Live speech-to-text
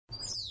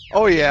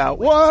Oh yeah,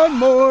 one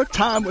more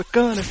time we're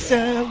gonna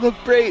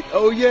celebrate.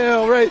 Oh yeah,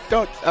 all right.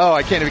 Don't. Oh,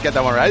 I can't even get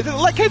that one right.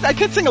 I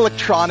can't sing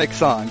electronic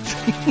songs.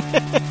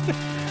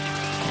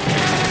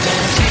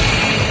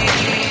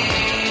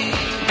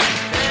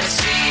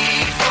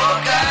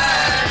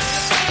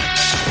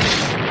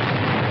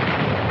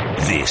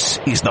 This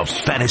is the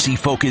Fantasy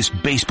Focus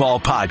Baseball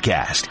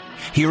Podcast.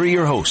 Here are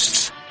your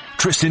hosts,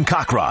 Tristan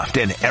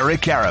Cockcroft and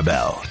Eric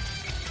Karabell.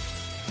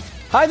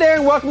 Hi there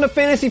and welcome to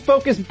Fantasy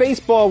Focus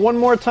Baseball. One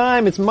more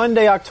time, it's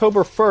Monday,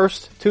 October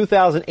 1st,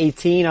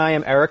 2018. I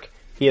am Eric.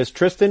 He is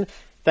Tristan.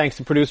 Thanks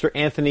to producer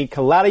Anthony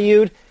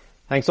Calatayud.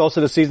 Thanks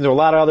also this season to a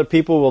lot of other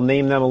people. We'll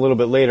name them a little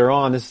bit later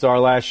on. This is our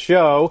last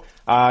show.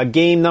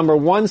 Game number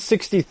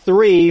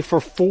 163 for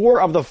 4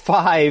 of the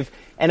 5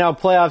 NL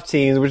playoff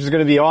teams, which is going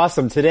to be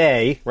awesome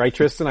today. Right,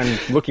 Tristan? I'm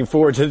looking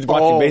forward to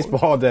watching baseball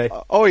all day.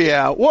 Oh,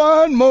 yeah.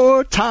 One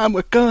more time,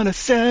 we're going to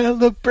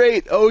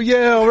celebrate. Oh,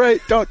 yeah, all right.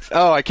 Don't.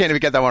 Oh, I can't even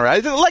get that one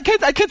right.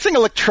 I can't sing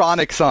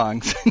electronic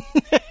songs.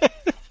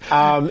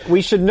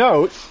 We should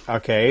note,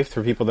 okay,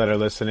 for people that are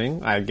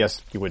listening, I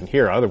guess you wouldn't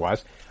hear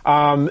otherwise,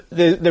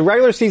 the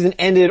regular season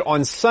ended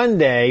on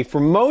Sunday for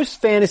most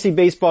fantasy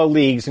baseball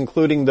leagues,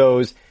 including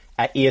those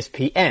at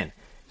ESPN.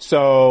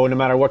 So no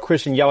matter what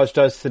Christian Yelich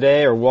does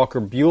today or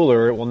Walker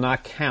Buehler, it will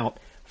not count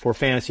for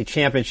fantasy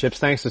championships.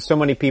 Thanks to so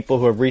many people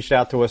who have reached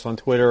out to us on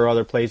Twitter or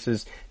other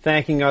places,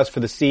 thanking us for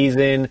the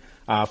season,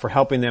 for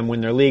helping them win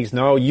their leagues.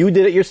 No, you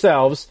did it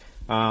yourselves.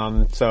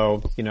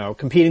 So,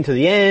 competing to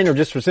the end or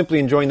just for simply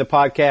enjoying the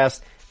podcast.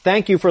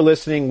 Thank you for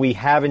listening. We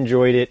have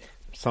enjoyed it.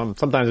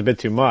 Sometimes a bit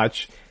too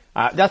much.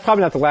 That's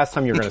probably not the last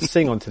time you're going to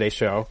sing on today's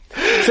show.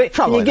 So,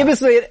 can you give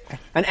us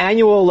an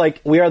annual,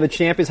 we are the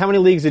champions? How many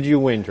leagues did you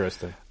win,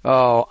 Tristan?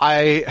 Oh,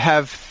 I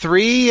have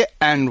 3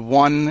 and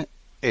 1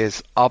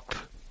 is up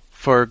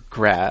for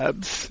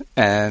grabs.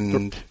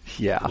 And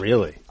yeah.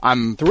 Really?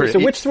 So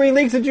which 3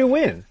 leagues did you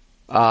win?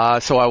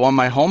 So I won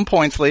my home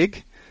points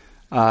league.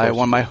 I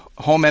won my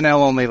home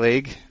NL only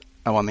league.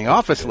 I won the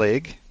office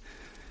league.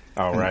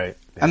 Oh, right.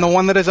 Yeah. And the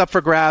one that is up for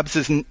grabs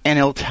is an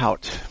NL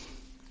Tout.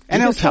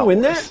 NL Tout.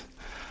 Win that?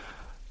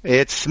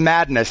 It's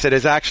madness. It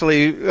is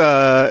actually,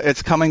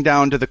 it's coming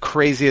down to the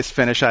craziest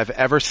finish I've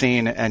ever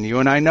seen, and you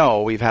and I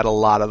know we've had a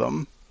lot of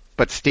them.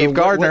 But Steve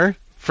Gardner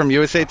from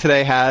USA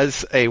Today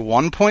has a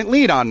 1-point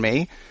lead on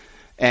me,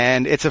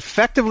 and it's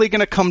effectively going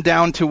to come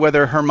down to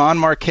whether German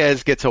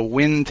Marquez gets a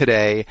win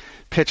today,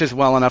 pitches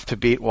well enough to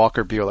beat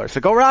Walker Buehler.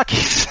 So go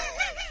Rockies!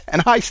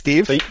 And hi,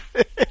 Steve.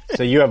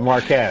 So you have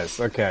Marquez,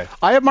 okay.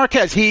 I have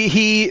Marquez.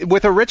 He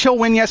with a Rich Hill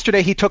win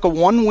yesterday, he took a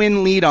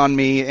 1-win lead on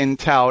me in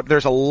Tout.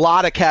 There's a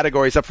lot of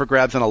categories up for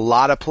grabs and a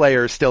lot of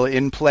players still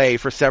in play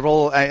for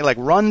several,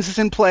 runs is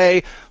in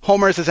play,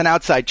 homers is an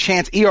outside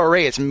chance,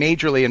 ERA is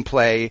majorly in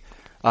play.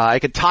 I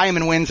could tie him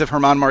in wins if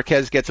German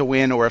Marquez gets a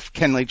win or if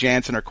Kenley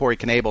Jansen or Corey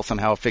Knebel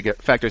somehow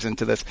factors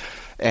into this.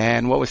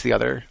 And what was the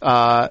other?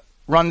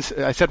 Runs,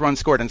 I said runs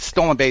scored, and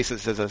stolen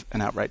bases is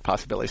an outright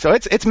possibility. So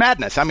it's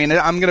madness. I mean,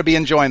 I'm going to be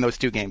enjoying those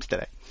 2 games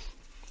today.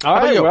 All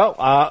right,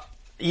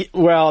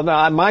 well,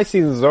 my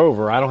season's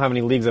over. I don't have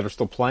any leagues that are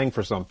still playing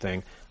for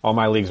something. All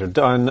my leagues are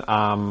done.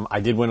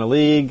 I did win a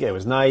league. It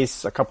was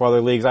nice. A couple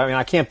other leagues. I mean,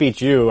 I can't beat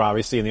you,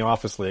 obviously, in the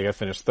office league. I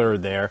finished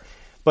 3rd there.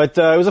 But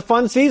it was a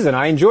fun season.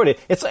 I enjoyed it.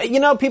 It's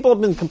people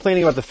have been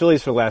complaining about the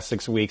Phillies for the last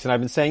 6 weeks, and I've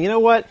been saying, you know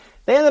what?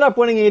 They ended up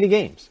winning 80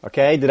 games,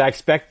 okay? Did I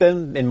expect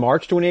them in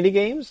March to win 80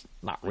 games?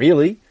 Not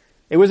really.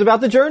 It was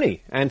about the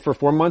journey. And for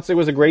 4 months, it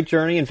was a great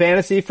journey. In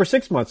fantasy, for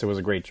 6 months, it was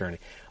a great journey.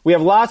 We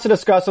have lots to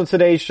discuss on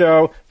today's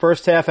show.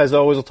 First half, as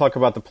always, we'll talk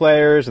about the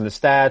players and the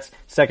stats.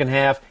 Second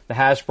half, the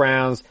hash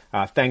browns.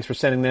 Thanks for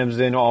sending them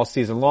in all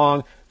season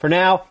long. For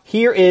now,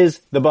 here is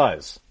the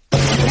buzz.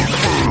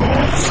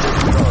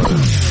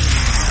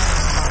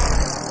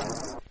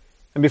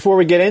 And before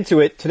we get into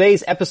it,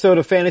 today's episode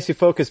of Fantasy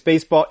Focus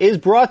Baseball is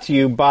brought to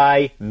you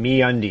by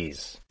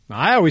MeUndies.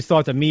 I always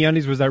thought that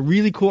MeUndies was that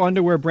really cool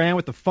underwear brand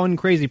with the fun,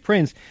 crazy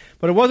prints,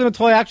 but it wasn't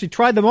until I actually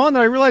tried them on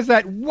that I realized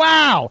that,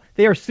 wow,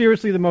 they are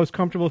seriously the most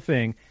comfortable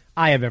thing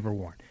I have ever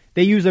worn.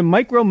 They use a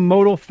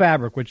micromodal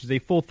fabric, which is a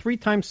full 3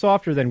 times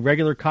softer than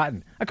regular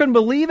cotton. I couldn't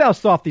believe how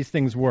soft these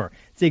things were.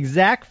 It's the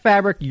exact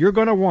fabric you're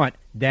going to want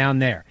down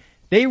there.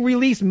 They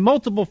release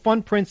multiple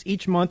fun prints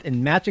each month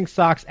in matching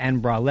socks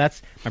and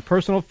bralettes. My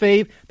personal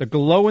fave, the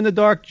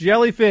glow-in-the-dark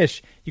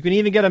jellyfish. You can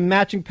even get a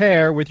matching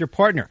pair with your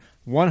partner.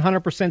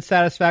 100%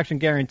 satisfaction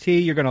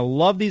guarantee. You're going to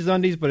love these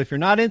undies, but if you're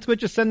not into it,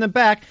 just send them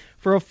back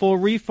for a full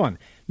refund.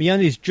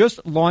 MeUndies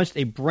just launched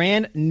a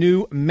brand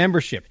new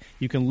membership.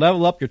 You can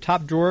level up your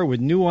top drawer with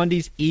new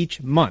undies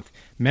each month.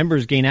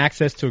 Members gain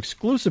access to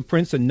exclusive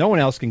prints that no one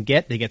else can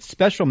get. They get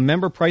special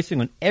member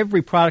pricing on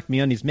every product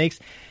MeUndies makes,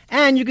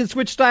 and you can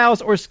switch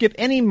styles or skip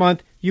any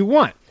month you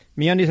want.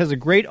 MeUndies has a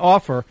great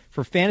offer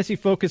for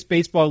fantasy-focused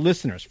baseball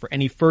listeners. For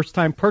any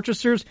first-time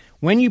purchasers,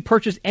 when you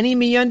purchase any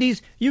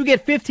MeUndies, you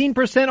get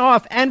 15%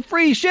 off and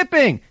free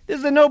shipping. This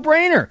is a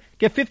no-brainer.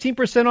 Get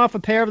 15% off a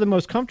pair of the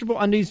most comfortable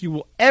undies you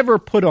will ever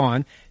put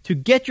on. To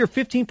get your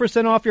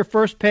 15% off your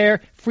first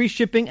pair, free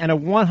shipping, and a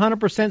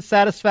 100%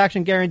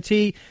 satisfaction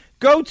guarantee,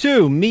 Go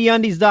to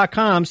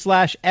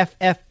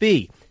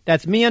MeUndies.com/FFB.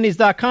 That's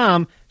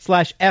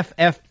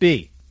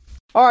MeUndies.com/FFB.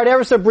 All right,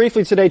 ever so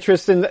briefly today,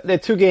 Tristan, the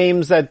two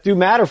games that do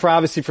matter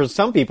obviously for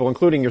some people,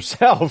 including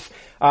yourself.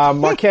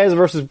 Marquez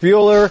versus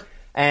Bueller,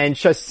 and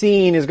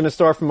Chassin is going to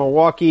start from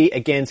Milwaukee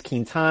against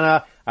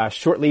Quintana.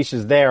 Short leash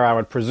is there, I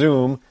would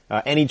presume.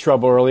 Any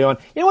trouble early on.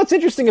 You know what's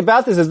interesting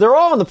about this is they're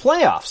all in the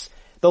playoffs.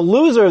 The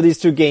loser of these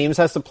two games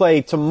has to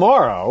play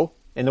tomorrow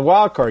in the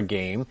wild card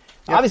game.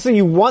 Yep. Obviously,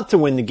 you want to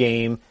win the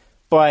game,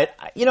 but,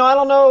 I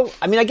don't know.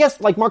 I mean, I guess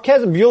like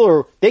Marquez and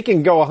Bueller, they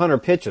can go 100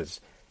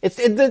 pitches. It's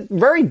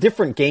very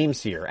different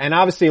games here. And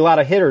obviously a lot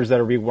of hitters that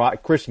are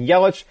Christian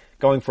Yelich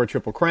going for a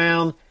triple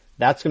crown.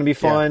 That's going to be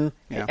fun.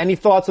 Yeah. Any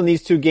thoughts on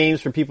these two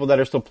games for people that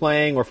are still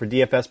playing or for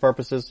DFS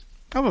purposes?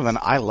 Other than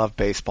I love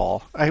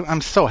baseball.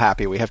 I'm so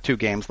happy we have two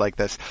games like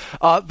this.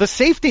 The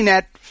safety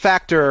net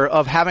factor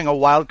of having a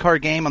wild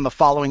card game on the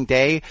following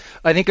day,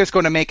 I think is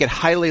going to make it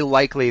highly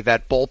likely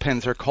that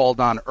bullpens are called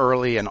on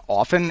early and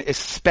often,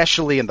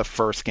 especially in the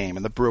first game,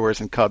 in the Brewers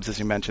and Cubs, as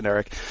you mentioned,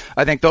 Eric.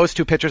 I think those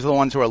two pitchers are the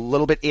ones who are a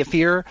little bit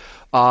iffier.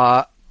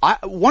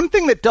 One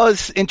thing that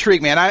does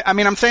intrigue me, and I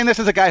mean, I'm saying this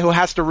as a guy who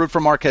has to root for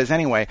Marquez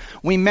anyway.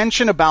 We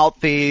mentioned about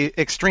the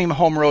extreme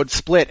home road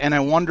split, and I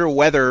wonder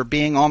whether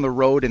being on the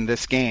road in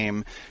this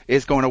game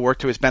is going to work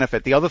to his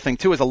benefit. The other thing,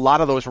 too, is a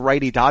lot of those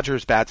righty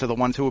Dodgers bats are the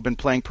ones who have been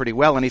playing pretty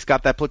well, and he's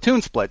got that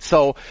platoon split.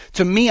 So,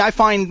 to me, I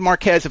find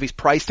Marquez, if he's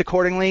priced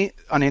accordingly,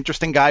 an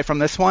interesting guy from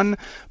this one.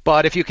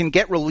 But if you can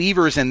get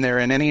relievers in there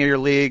in any of your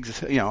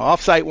leagues,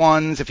 off-site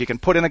ones, if you can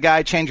put in a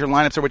guy, change your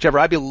lineups or whichever,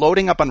 I'd be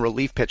loading up on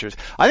relief pitchers.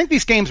 I think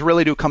these games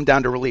really do come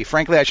down to relief.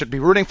 Frankly, I should be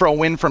rooting for a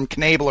win from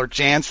Knebel or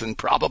Jansen,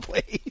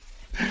 probably.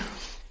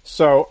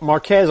 So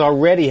Marquez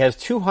already has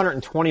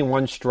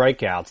 221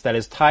 strikeouts. That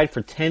is tied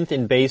for 10th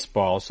in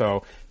baseball.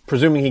 So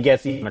presuming he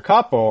gets even a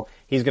couple,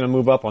 he's going to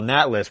move up on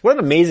that list. What an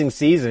amazing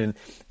season.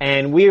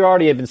 And we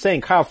already have been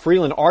saying Kyle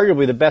Freeland,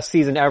 arguably the best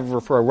season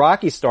ever for a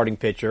Rockies starting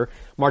pitcher.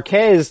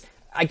 Marquez,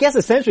 I guess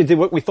essentially did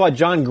what we thought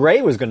John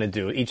Gray was going to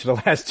do each of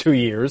the last 2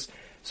 years.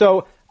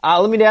 So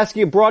let me ask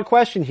you a broad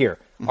question here.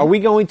 Are we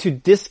going to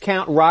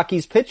discount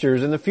Rockies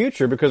pitchers in the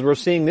future because we're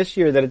seeing this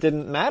year that it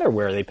didn't matter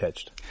where they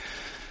pitched?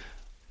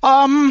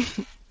 I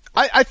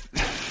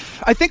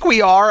think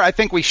we are. I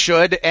think we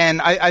should.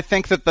 And I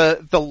think that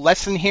the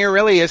lesson here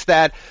really is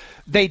that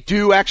they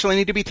do actually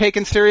need to be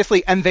taken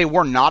seriously, and they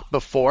were not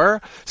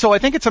before. So I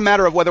think it's a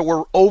matter of whether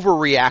we're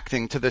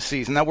overreacting to this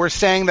season, that we're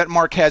saying that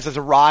Marquez has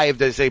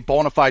arrived as a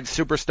bona fide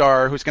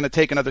superstar who's going to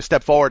take another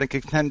step forward and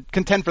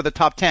contend for the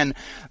top 10.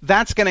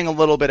 That's getting a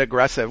little bit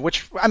aggressive,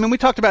 which, I mean, we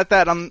talked about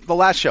that on the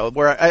last show,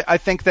 where I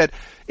think that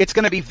it's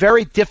going to be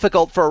very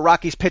difficult for a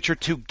Rockies pitcher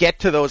to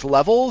get to those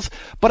levels.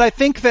 But I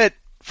think that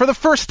for the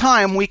first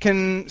time, we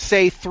can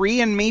say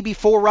 3 and maybe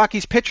 4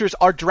 Rockies pitchers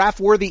are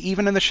draft-worthy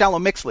even in the shallow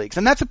mixed leagues,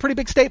 and that's a pretty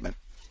big statement.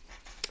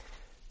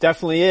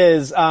 Definitely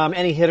is.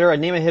 Any hitter,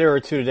 name a hitter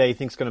or two today you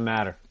think is going to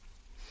matter.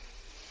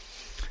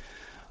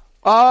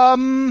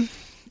 I'm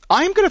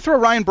going to throw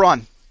Ryan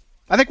Braun.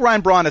 I think Ryan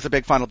Braun has a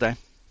big final day.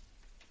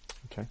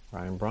 Okay,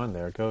 Ryan Braun,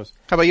 there it goes.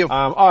 How about you?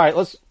 All right,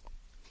 let's.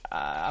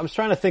 I was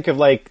trying to think of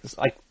like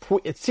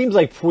it seems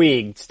like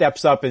Puig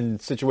steps up in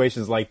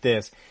situations like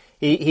this.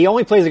 He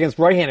only plays against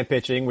right-handed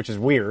pitching, which is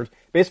weird.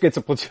 Basically, it's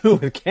a platoon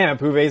with Kemp,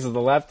 who faces the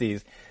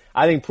lefties.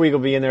 I think Puig will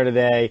be in there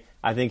today.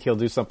 I think he'll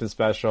do something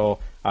special.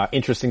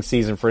 Interesting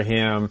season for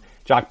him.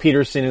 Jock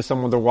Peterson is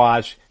someone to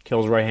watch.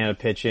 Kills right-handed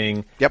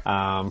pitching. Yep.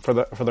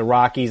 For the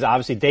Rockies,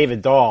 obviously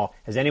David Dahl.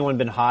 Has anyone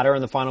been hotter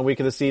in the final week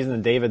of the season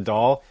than David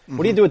Dahl? Mm-hmm.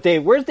 What do you do with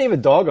Dave? Where's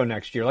David Dahl go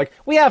next year? Like,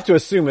 we have to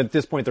assume at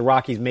this point the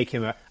Rockies make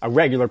him a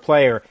regular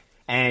player,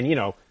 and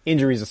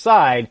injuries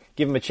aside,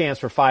 give him a chance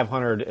for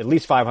at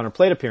least 500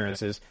 plate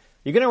appearances.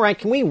 You're gonna rank?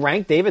 Can we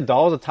rank David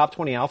Dahl as a top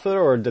 20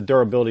 outfielder, or the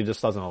durability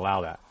just doesn't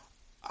allow that?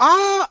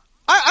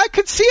 I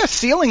could see a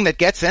ceiling that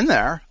gets in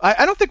there.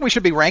 I don't think we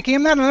should be ranking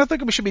him that, and I don't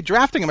think we should be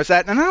drafting him as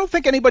that, and I don't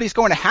think anybody's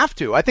going to have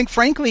to. I think,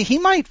 frankly, he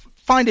might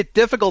find it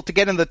difficult to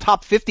get in the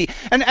top 50,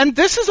 and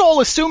this is all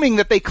assuming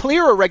that they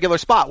clear a regular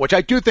spot, which I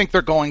do think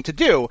they're going to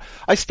do.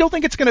 I still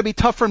think it's going to be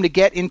tough for him to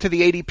get into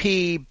the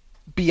ADP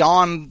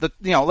beyond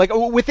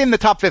within the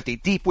top 50,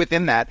 deep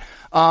within that,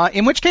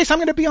 in which case I'm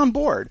going to be on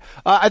board.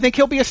 I think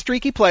he'll be a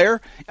streaky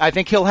player. I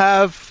think he'll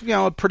have,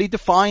 a pretty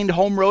defined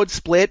home road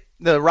split.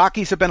 The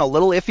Rockies have been a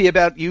little iffy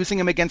about using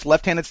him against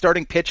left-handed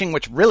starting pitching,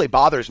 which really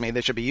bothers me. They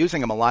should be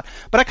using him a lot,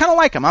 but I kind of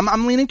like him.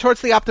 I'm leaning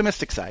towards the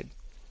optimistic side.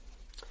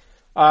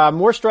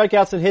 More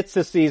strikeouts than hits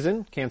this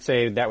season. Can't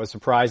say that was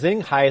surprising.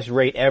 Highest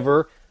rate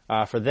ever.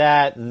 For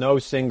that, no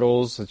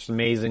singles. It's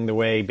amazing the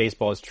way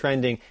baseball is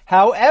trending.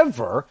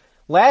 However,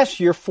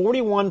 last year,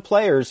 41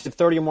 players hit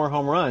 30 or more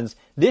home runs.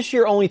 This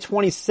year, only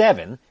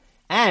 27.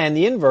 And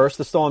the inverse,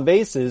 the stolen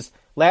bases,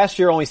 last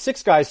year only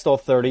 6 guys stole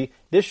 30.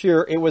 This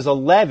year, it was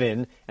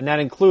 11, and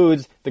that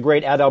includes the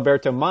great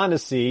Adalberto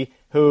Mondesi,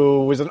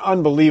 who was an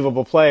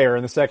unbelievable player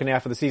in the second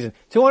half of the season.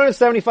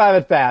 275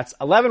 at-bats,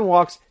 11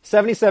 walks,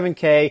 77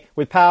 K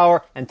with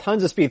power, and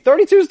tons of speed.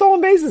 32 stolen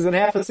bases in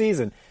half a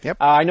season. Yep.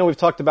 I know we've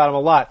talked about him a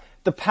lot.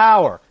 The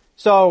power.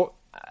 So,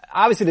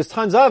 obviously, there's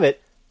tons of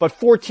it. but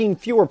 14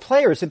 fewer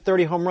players hit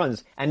 30 home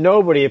runs, and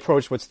nobody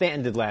approached what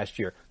Stanton did last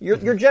year.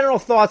 Your general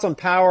thoughts on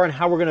power and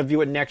how we're going to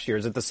view it next year.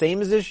 Is it the same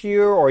as this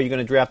year, or are you going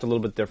to draft a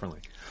little bit differently?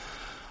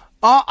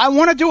 I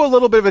want to do a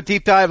little bit of a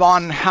deep dive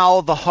on how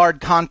the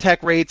hard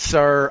contact rates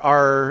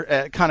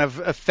are kind of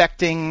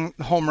affecting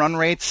home run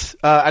rates.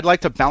 I'd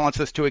like to balance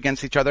this two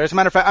against each other. As a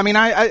matter of fact, I mean,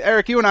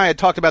 Eric, you and I had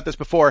talked about this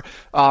before.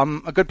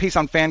 A good piece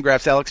on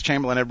Fangraphs, Alex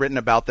Chamberlain had written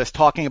about this,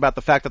 talking about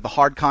the fact that the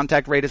hard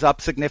contact rate is up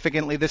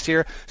significantly this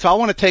year. So I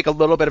want to take a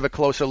little bit of a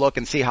closer look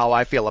and see how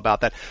I feel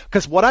about that.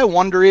 Because what I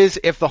wonder is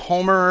if the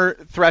homer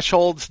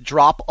thresholds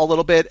drop a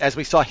little bit, as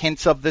we saw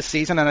hints of this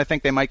season, and I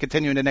think they might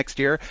continue into next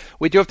year,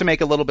 we do have to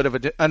make a little bit of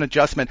an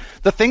adjustment.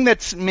 The thing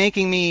that's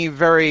making me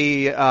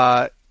very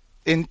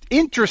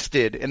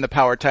interested in the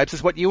power types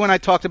is what you and I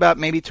talked about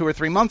maybe 2 or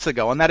 3 months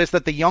ago, and that is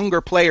that the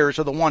younger players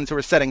are the ones who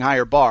are setting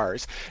higher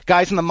bars.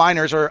 Guys in the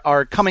minors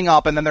are coming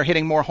up, and then they're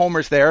hitting more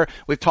homers there.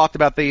 We've talked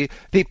about the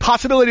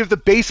possibility of the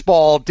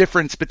baseball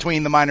difference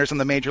between the minors and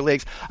the major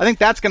leagues. I think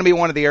that's going to be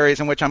one of the areas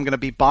in which I'm going to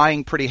be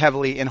buying pretty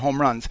heavily in home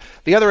runs.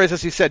 The other is,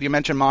 as you said, you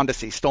mentioned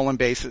Mondesi, stolen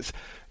bases.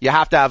 You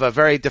have to have a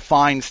very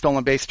defined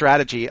stolen base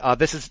strategy.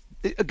 This is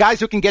guys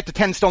who can get to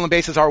 10 stolen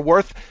bases are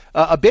worth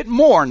a bit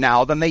more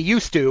now than they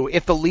used to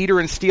if the leader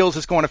in steals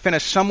is going to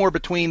finish somewhere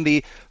between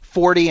the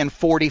 40 and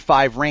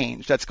 45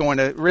 range. That's going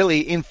to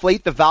really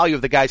inflate the value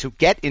of the guys who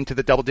get into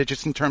the double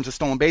digits in terms of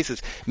stolen bases.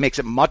 It makes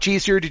it much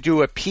easier to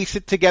do a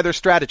piece-it-together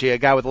strategy, a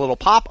guy with a little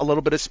pop, a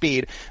little bit of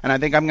speed, and I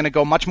think I'm going to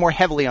go much more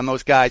heavily on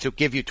those guys who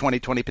give you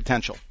 20/20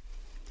 potential.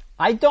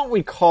 I don't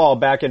recall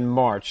back in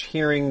March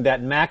hearing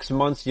that Max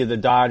Muncy of the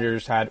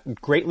Dodgers had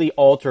greatly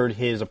altered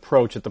his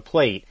approach at the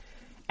plate.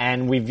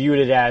 And we viewed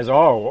it as,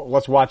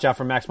 let's watch out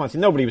for Max Muncy.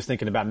 Nobody was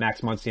thinking about Max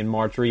Muncy in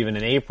March or even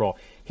in April.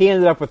 He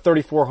ended up with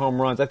 34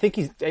 home runs. I think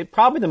he's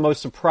probably the most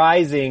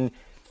surprising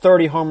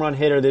 30 home run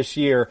hitter this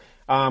year.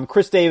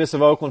 Chris Davis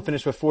of Oakland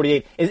finished with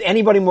 48. Is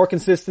anybody more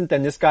consistent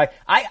than this guy?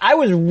 I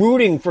was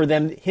rooting for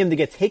him to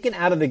get taken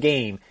out of the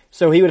game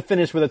so he would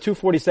finish with a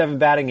 247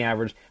 batting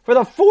average for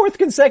the 4th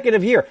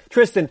consecutive year.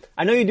 Tristan,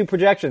 I know you do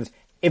projections.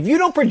 If you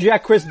don't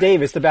project Chris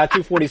Davis to about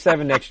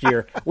 247 next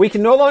year, we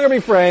can no longer be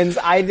friends.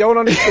 I don't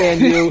understand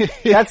you.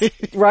 That's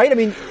right. I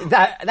mean,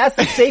 that's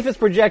the safest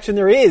projection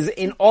there is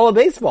in all of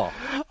baseball.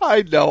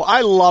 I know.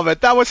 I love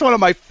it. That was one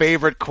of my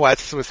favorite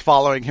quests, was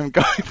following him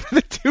going for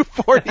the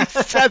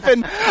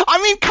 247.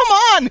 I mean, come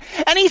on.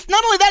 And he's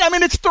not only that. I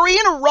mean, it's 3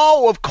 in a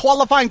row of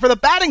qualifying for the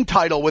batting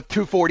title with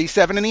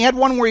 247. And he had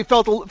one where he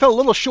fell a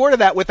little short of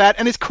that with that.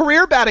 And his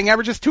career batting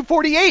average is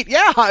 248.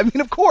 Yeah. I mean,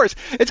 of course,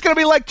 it's going to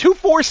be like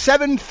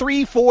 247,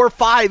 3, 4,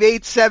 5,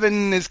 8,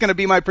 7 is going to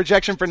be my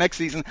projection for next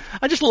season.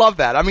 I just love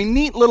that. I mean,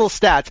 neat little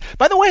stats.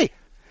 By the way,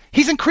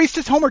 he's increased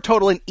his homer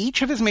total in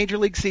each of his major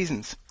league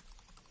seasons.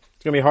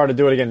 It's going to be hard to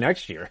do it again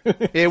next year.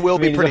 It will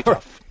be pretty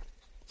tough.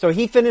 So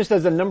he finished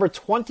as the number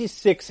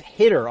 26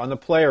 hitter on the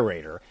player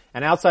rater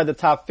and outside the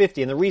top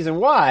 50. And the reason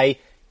why,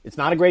 it's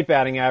not a great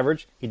batting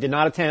average. He did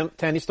not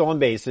attempt any stolen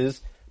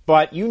bases,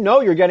 but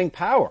you're getting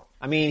power.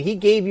 I mean, he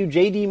gave you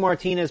J.D.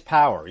 Martinez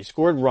power. He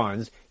scored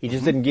runs. He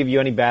just didn't give you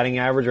any batting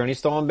average or any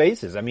stolen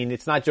bases. I mean,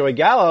 it's not Joey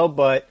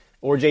Gallo,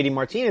 or J.D.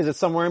 Martinez. It's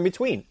somewhere in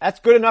between.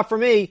 That's good enough for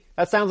me.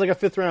 That sounds like a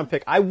 5th round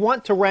pick. I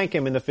want to rank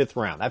him in the 5th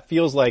round. That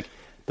feels like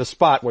the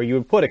spot where you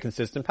would put a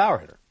consistent power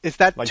hitter. Is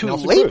that like too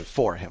Nelson late Cruz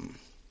for him?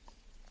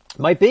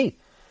 Might be.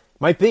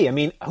 I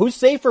mean, who's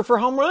safer for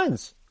home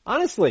runs?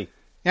 Honestly.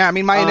 Yeah, I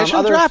mean, my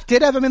initial draft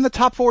did have him in the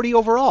top 40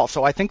 overall,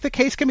 so I think the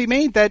case can be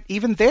made that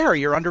even there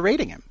you're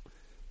underrating him.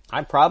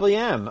 I probably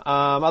am.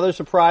 Other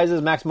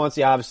surprises, Max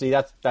Muncy, obviously,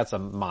 that's a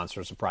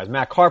monster surprise.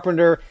 Matt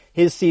Carpenter,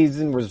 his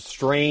season was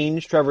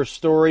strange. Trevor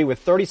Story with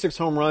 36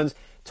 home runs,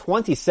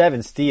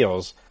 27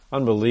 steals.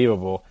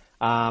 Unbelievable.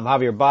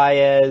 Javier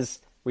Baez,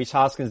 Rhys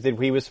Hoskins did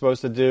what he was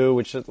supposed to do,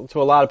 which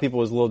to a lot of people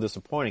was a little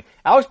disappointing.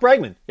 Alex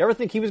Bregman, you ever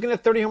think he was going to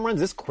have 30 home runs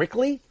this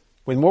quickly?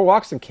 With more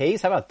walks than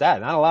Ks? How about that?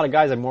 Not a lot of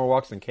guys have more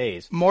walks than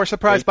Ks. More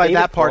surprised by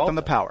that part than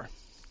the power.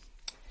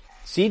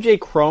 C.J.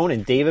 Cron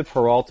and David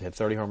Peralta hit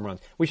 30 home runs.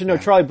 We should know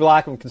Charlie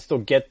Blackmon can still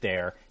get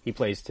there. He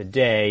plays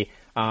today.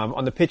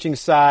 On the pitching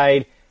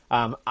side,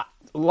 a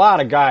lot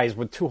of guys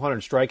with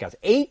 200 strikeouts.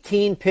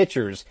 18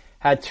 pitchers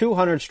had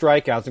 200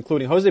 strikeouts,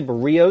 including Jose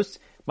Barrios,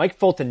 Mike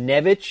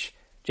Foltynewicz,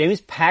 James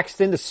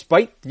Paxton,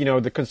 despite,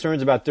 the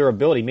concerns about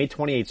durability, made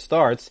 28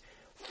 starts.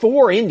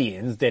 4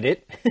 Indians did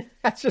it.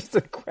 That's just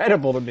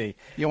incredible to me.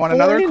 You want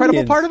another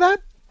incredible part of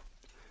that?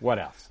 What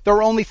else? There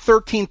were only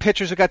 13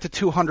 pitchers who got to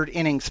 200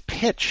 innings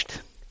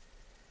pitched.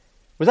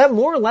 Was that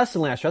more or less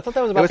than last year? I thought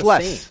that was about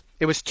the same.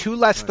 It was 2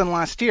 less than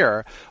last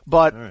year.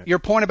 But your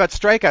point about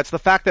strikeouts, the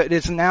fact that it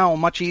is now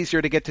much easier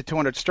to get to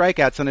 200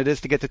 strikeouts than it is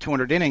to get to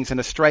 200 innings in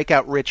a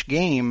strikeout-rich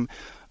game,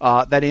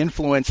 that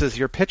influences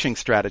your pitching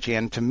strategy.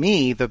 And to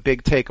me, the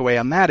big takeaway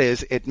on that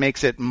is it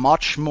makes it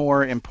much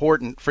more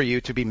important for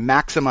you to be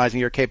maximizing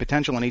your K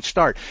potential in each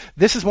start.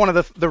 This is one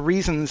of the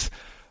reasons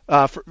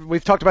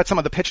we've talked about some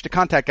of the pitch to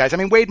contact guys. I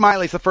mean, Wade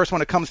Miley's the first one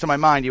that comes to my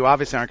mind. You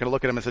obviously aren't going to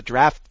look at him as a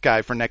draft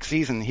guy for next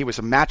season. He was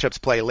a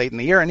matchups play late in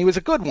the year, and he was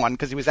a good one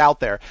because he was out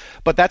there.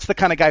 But that's the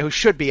kind of guy who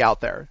should be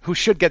out there, who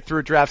should get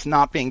through drafts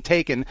not being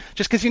taken,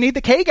 just because you need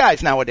the K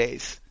guys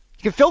nowadays.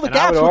 You can fill the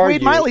gaps with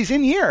Wade Miley's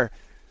in here.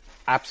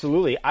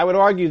 Absolutely. I would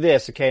argue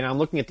this, okay, now I'm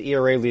looking at the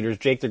ERA leaders.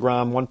 Jake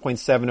DeGrom,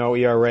 1.70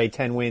 ERA,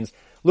 10 wins.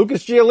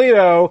 Lucas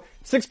Giolito,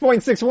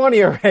 6.61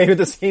 ERA with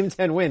the same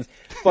 10 wins.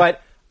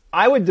 But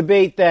I would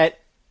debate that,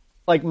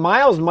 like,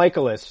 Miles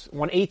Michaelis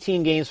won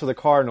 18 games for the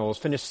Cardinals,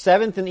 finished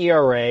 7th in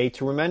ERA,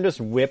 tremendous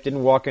whip,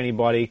 didn't walk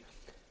anybody.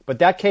 But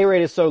that K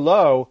rate is so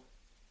low,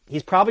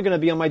 he's probably going to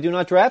be on my do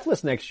not draft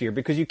list next year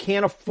because you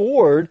can't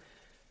afford,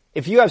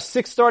 if you have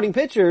 6 starting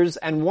pitchers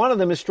and one of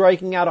them is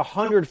striking out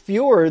 100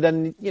 fewer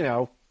than,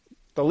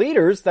 the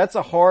leaders, that's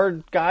a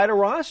hard guy to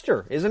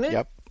roster, isn't it?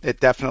 Yep. It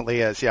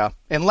definitely is, yeah.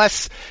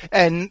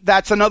 And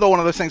that's another one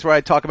of those things where I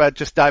talk about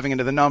just diving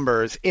into the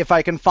numbers. If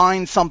I can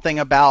find something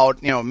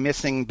about,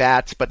 missing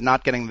bats but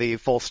not getting the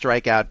full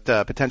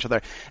strikeout potential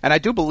there. And I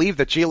do believe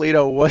that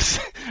Giolito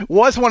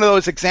was one of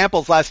those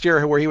examples last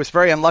year where he was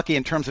very unlucky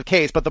in terms of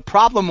Ks. But the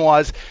problem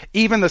was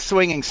even the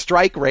swinging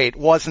strike rate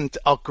wasn't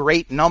a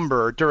great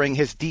number during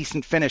his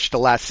decent finish to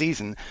last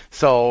season.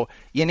 So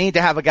you need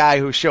to have a guy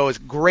who shows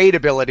great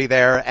ability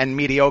there and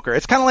mediocre.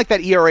 It's kind of like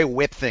that ERA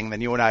whip thing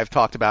that you and I have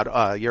talked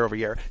about year over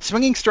year.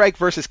 Swinging strike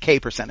versus K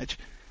percentage.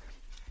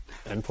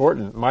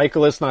 Important.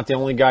 Michaelis, not the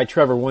only guy.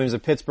 Trevor Williams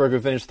of Pittsburgh, who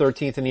finished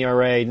 13th in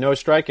ERA. No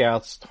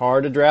strikeouts.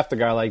 Hard to draft a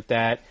guy like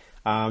that.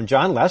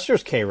 John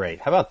Lester's K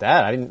rate. How about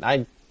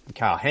that?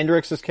 Kyle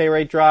Hendricks' K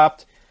rate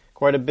dropped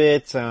quite a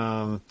bit.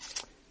 Dallas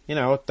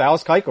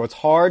Keuchel. It's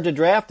hard to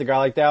draft a guy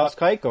like Dallas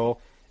Keuchel,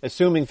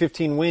 assuming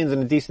 15 wins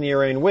and a decent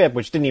ERA and whip,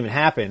 which didn't even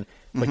happen.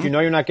 But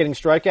you're not getting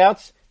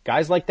strikeouts.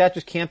 Guys like that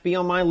just can't be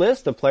on my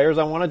list of players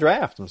I want to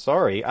draft. I'm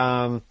sorry.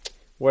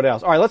 What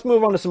else? All right, let's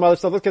move on to some other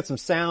stuff. Let's get some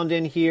sound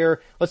in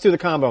here. Let's do the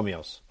combo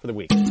meals for the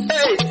week. Hey,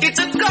 it's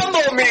a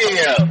combo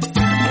meal!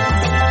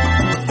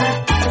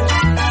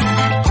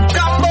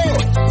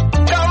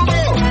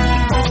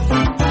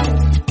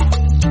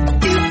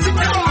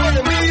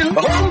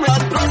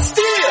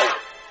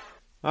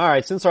 All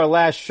right, since our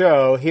last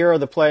show, here are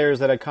the players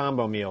that had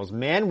combo meals.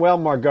 Manuel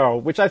Margot,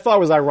 which I thought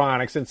was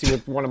ironic since he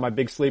was one of my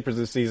big sleepers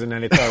this season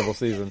and a terrible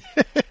season.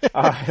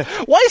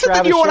 Why is it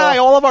that you and I,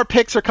 all of our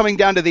picks are coming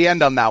down to the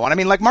end on that one? I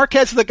mean, like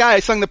Marquez is the guy I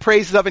sung the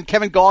praises of, and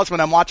Kevin Gausman,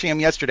 I'm watching him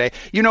yesterday.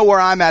 You know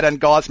where I'm at on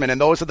Gausman, and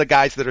those are the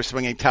guys that are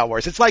swinging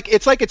towers. It's like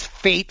it's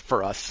fate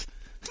for us.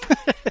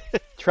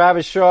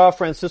 Travis Shaw,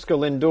 Francisco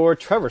Lindor,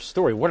 Trevor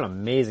Story, what an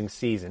amazing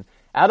season.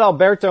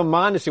 Adalberto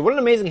Mondesi, what an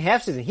amazing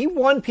half season. He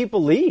won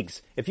people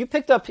leagues. If you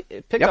picked up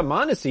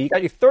Mondesi, you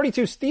got you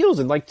 32 steals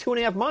in like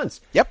 2.5 months.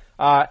 Yep.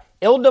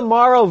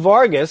 Ildemaro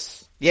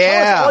Vargas.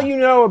 Yeah. Tell us all you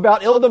know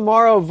about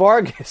Ildemaro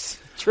Vargas,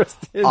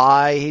 Tristan.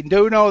 I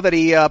do know that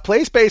he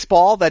plays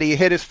baseball, that he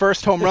hit his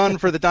first home run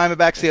for the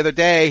Diamondbacks the other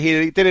day.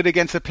 He did it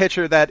against a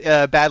pitcher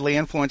that badly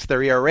influenced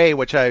their ERA,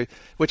 which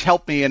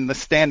helped me in the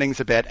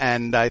standings a bit,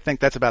 and I think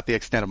that's about the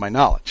extent of my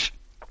knowledge.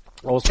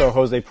 Also,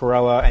 Jose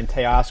Perella and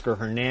Teoscar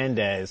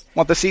Hernandez.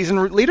 Want the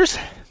season leaders?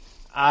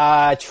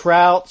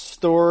 Trout,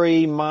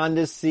 Story,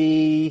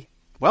 Mondesi.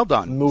 Well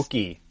done.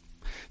 Mookie.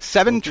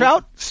 7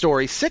 Trout,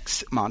 Story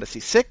 6,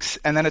 Mondesi 6,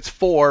 and then it's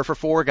 4 for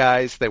 4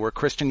 guys. They were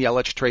Christian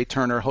Yelich, Trey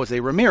Turner, Jose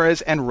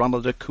Ramirez, and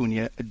Ronald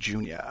Acuna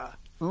Jr.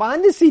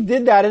 Mondesi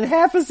did that in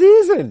half a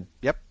season.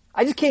 Yep.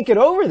 I just can't get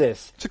over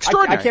this. It's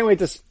extraordinary. I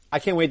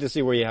can't wait to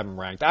see where you have him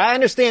ranked. I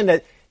understand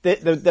that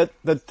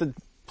the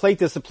plate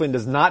discipline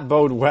does not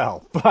bode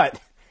well, but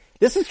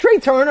this is Trey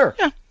Turner.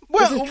 Yeah.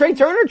 Well, this is Trey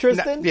Turner,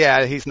 Tristan.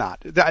 Yeah, he's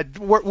not.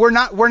 We're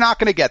not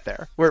going to get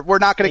there. We're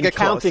not going to get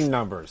counting close.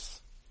 Numbers.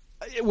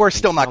 We're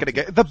still not going to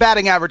get the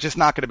batting average is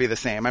not going to be the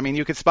same. I mean,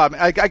 you could spot me.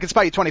 I could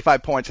spot you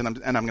 25 points, and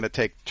I'm going to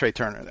take Trey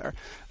Turner there.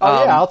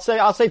 Yeah, I'll say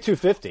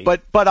 250.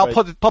 But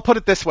I'll put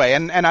it this way,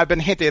 and I've been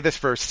hinting at this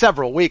for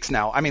several weeks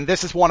now. I mean,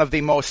 this is one of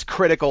the most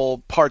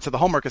critical parts of the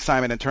homework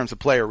assignment in terms of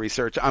player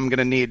research. I'm going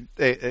to need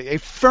a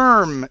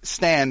firm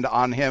stand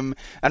on him,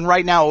 and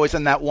right now it's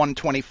in that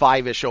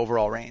 125-ish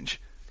overall range.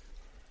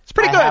 It's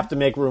pretty good. I have to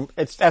make room.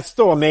 That's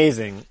still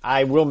amazing.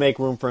 I will make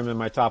room for him in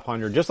my top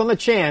 100, just on the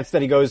chance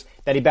that he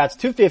bats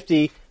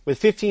 250 with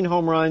 15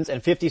 home runs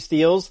and 50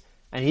 steals,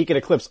 and he could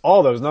eclipse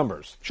all those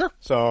numbers. Sure.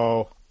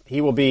 So he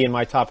will be in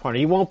my top 100.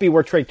 He won't be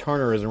where Trey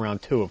Turner is in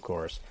round 2, of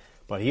course,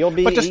 but he'll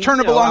be. But does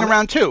Turner belong in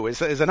round 2?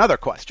 Is another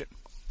question.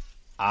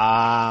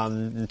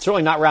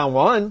 Certainly not round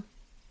 1.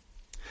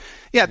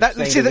 Yeah.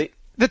 The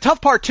tough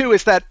part too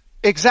is that.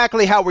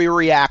 Exactly how we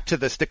react to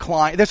this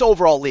decline, this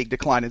overall league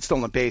decline in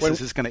stolen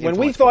bases is going to influence.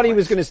 When we thought he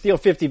was going to steal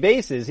 50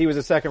 bases, he was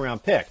a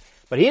second-round pick.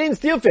 But he didn't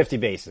steal 50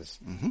 bases.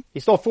 Mm-hmm.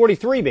 He stole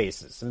 43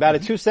 bases and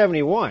batted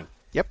 271.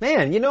 Yep.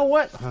 Man, you know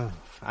what?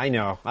 I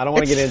know. I don't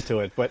want to get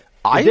into it, but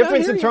the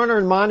difference in Turner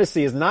and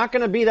Mondesi is not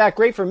going to be that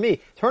great for me.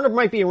 Turner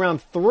might be in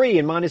round 3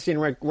 and Mondesi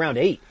in round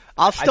 8.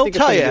 I'll still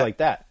tell you. Like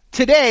that.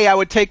 Today, I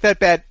would take that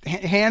bet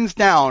hands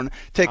down,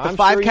 take the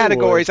 5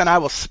 categories, and I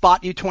will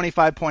spot you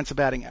 25 points of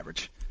batting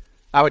average.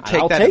 I would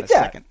take that in a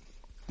second.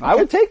 I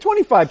would take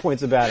 25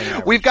 points of batting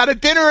average. We've got a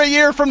dinner a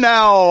year from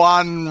now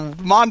on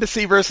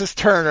Mondesi versus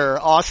Turner.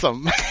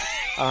 Awesome.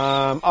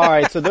 All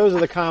right, so those are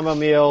the combo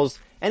meals.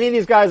 Any of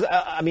these guys,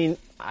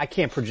 I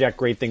can't project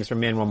great things from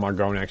Manuel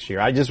Margot next year.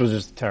 It was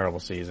just a terrible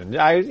season.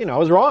 I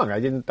was wrong.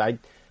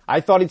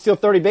 I thought he'd steal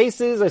 30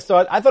 bases.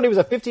 I thought he was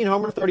a 15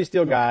 homer, 30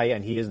 steal guy,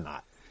 and he is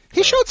not.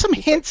 He showed some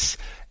hints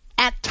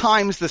at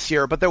times this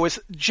year, but there was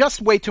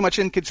just way too much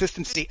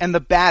inconsistency, and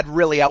the bad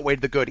really outweighed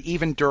the good,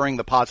 even during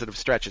the positive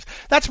stretches.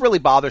 That's really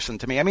bothersome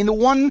to me. I mean, the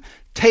one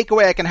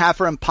takeaway I can have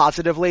for him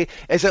positively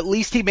is at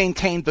least he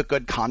maintained the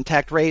good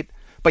contact rate,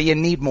 but you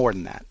need more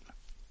than that.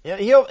 Yeah,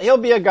 he'll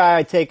be a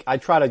guy I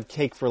try to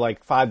take for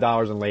like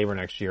 $5 in labor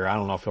next year. I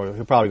don't know if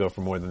he'll probably go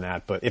for more than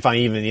that, but if I'm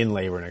even in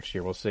labor next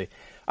year, we'll see.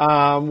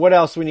 What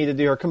else we need to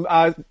do here?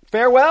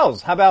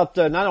 Farewells. How about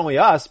not only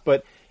us,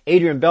 but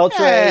Adrian Beltre.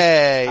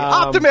 Hey,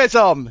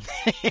 optimism.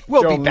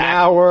 We'll Joe be back.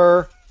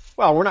 Mauer.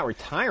 Well, we're not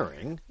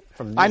retiring.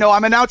 I know.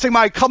 I'm announcing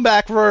my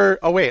comeback for.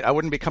 Oh wait, I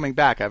wouldn't be coming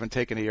back. I haven't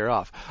taken a year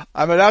off.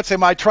 I'm announcing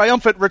my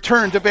triumphant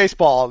return to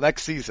baseball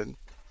next season.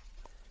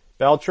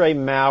 Beltre,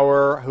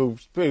 Mauer,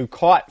 who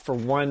caught for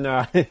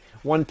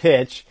one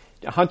pitch.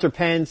 Hunter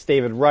Pence,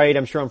 David Wright.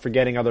 I'm sure I'm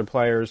forgetting other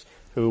players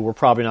who we're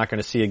probably not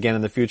going to see again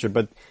in the future.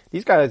 But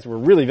these guys were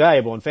really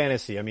valuable in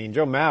fantasy. I mean,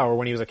 Joe Mauer,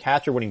 when he was a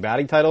catcher winning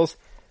batting titles,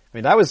 I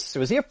mean, was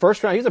he a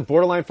first round? He was a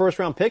borderline first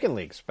round pick in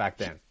leagues back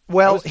then.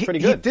 Well, he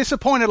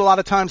disappointed a lot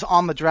of times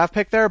on the draft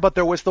pick there, but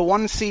there was the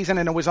one season,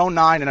 and it was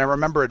 2009, and I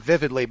remember it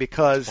vividly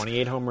because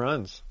 28 home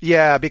runs.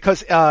 Yeah,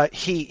 because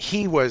he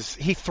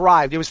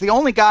thrived. He was the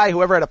only guy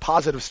who ever had a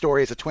positive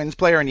story as a Twins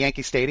player in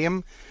Yankee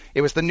Stadium.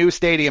 It was the new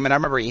stadium, and I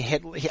remember he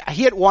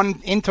hit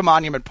one into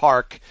Monument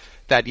Park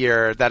that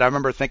year that I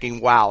remember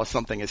thinking, wow,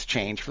 something has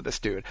changed for this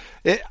dude.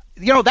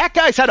 That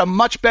guy's had a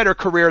much better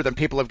career than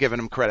people have given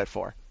him credit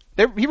for.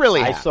 He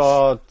really has. I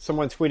saw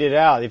someone tweet it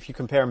out. If you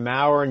compare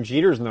Mauer and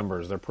Jeter's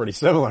numbers, they're pretty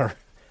similar.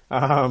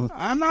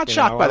 I'm not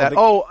shocked by that.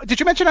 Oh,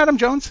 did you mention Adam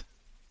Jones?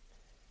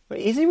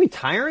 Is he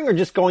retiring or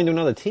just going to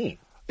another team?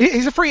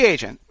 He's a free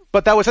agent,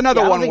 but that was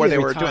another one where they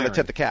were doing the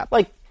tip the cap.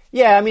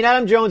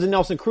 Adam Jones and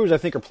Nelson Cruz, I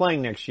think, are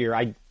playing next year.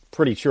 I'm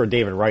pretty sure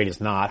David Wright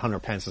is not. Hunter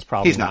Pence is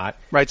probably not.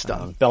 Wright's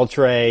done.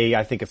 Beltre,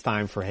 I think it's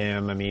time for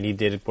him. I mean, he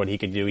did what he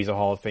could do. He's a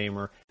Hall of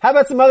Famer. How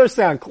about some other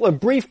sound? A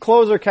brief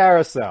closer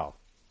carousel.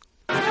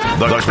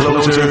 The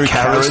Closer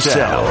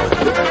Carousel.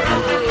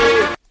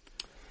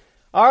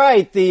 All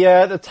right,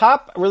 the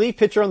top relief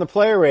pitcher on the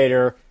player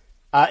rater,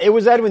 it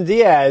was Edwin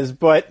Diaz,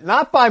 but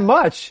not by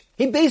much.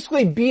 He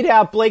basically beat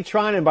out Blake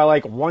Trinan by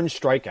like one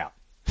strikeout.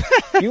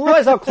 Do you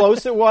realize how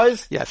close it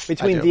was? Yes,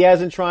 between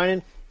Diaz and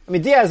Trinan? I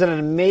mean, Diaz had an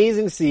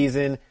amazing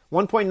season,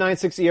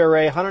 1.96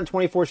 ERA,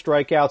 124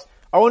 strikeouts,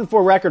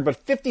 0-4 record, but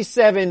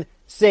 57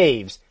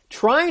 saves.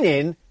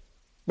 Trinan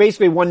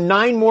basically won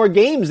 9 more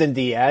games than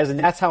Diaz, and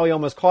that's how he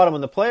almost caught him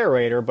on the player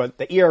rater, but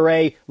the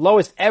ERA,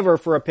 lowest ever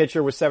for a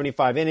pitcher, was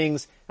 75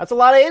 innings. That's a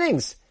lot of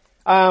innings.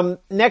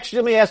 Next,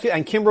 let me ask you,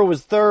 and Kimbrel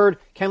was 3rd,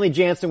 Kenley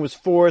Jansen was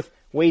 4th,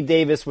 Wade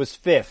Davis was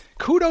 5th.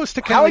 Kudos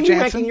to Kenley Jansen.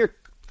 How are you ranking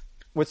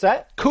what's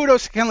that?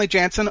 Kudos to Kenley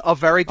Jansen, a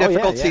very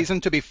difficult season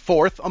to be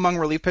 4th among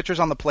relief pitchers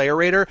on the player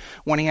rater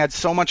when he had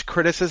so much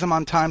criticism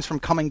on times from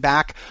coming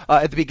back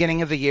at the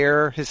beginning of the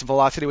year. His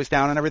velocity was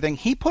down and everything.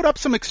 He put up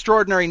some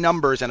extraordinary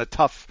numbers in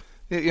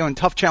in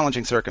tough,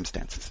 challenging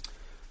circumstances.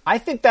 I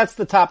think that's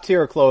the top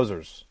tier of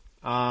closers.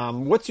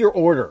 What's your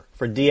order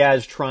for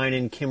Diaz,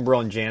 Trinan, Kimbrel,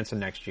 and Jansen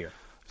next year?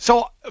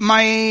 So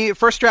my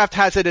first draft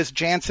has it as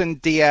Jansen,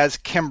 Diaz,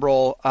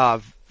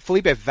 Kimbrel,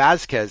 Felipe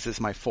Vazquez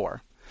is my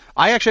 4.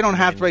 I actually don't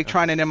have Blake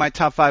Trinan in my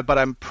top 5, but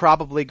I'm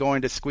probably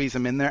going to squeeze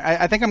him in there.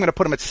 I think I'm going to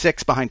put him at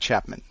 6 behind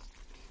Chapman.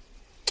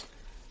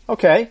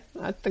 Okay,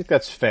 I think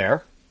that's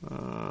fair.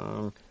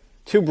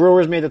 2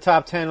 Brewers made the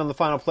top 10 on the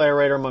final player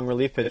rater among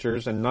relief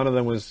pitchers, and none of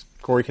them was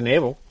Corey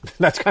Knebel.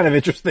 That's kind of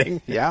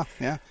interesting. Yeah.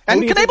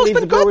 And Knebel's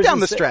been good down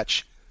the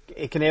stretch.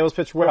 Knebel's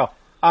pitched well.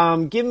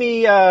 Give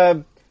me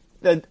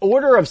the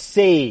order of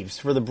saves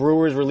for the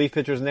Brewers relief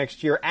pitchers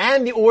next year,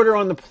 and the order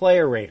on the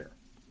player rater.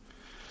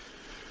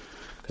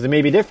 Because it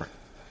may be different.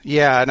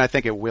 Yeah, and I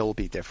think it will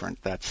be different.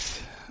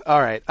 That's all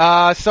right.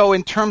 So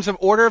in terms of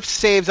order of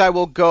saves, I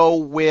will go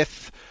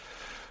with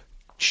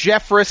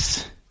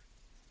Jeffress,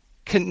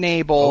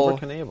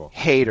 Knebel,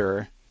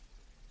 Hader.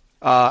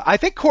 I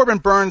think Corbin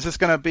Burns is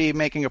going to be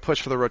making a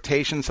push for the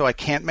rotation, so I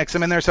can't mix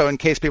him in there. So in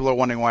case people are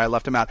wondering why I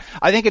left him out,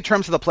 I think in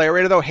terms of the player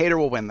rater, though, Hader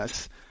will win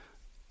this.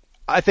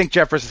 I think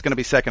Jeffress is going to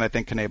be 2nd. I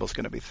think Knebel's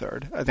going to be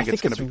 3rd. I think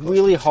it's going to be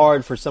really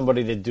hard for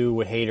somebody to do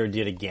what Hader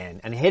did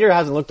again. And Hader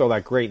hasn't looked all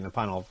that great in the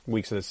final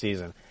weeks of the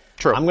season.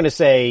 True. I'm going to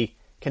say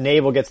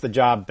Knebel gets the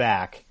job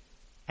back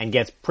and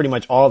gets pretty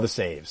much all the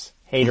saves.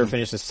 Hader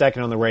finishes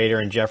 2nd on the rater,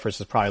 and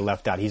Jeffress is probably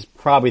left out. He's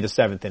probably the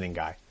 7th inning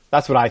guy.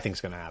 That's what I think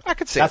is going to happen. I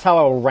could see. That's how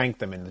I will rank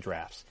them in the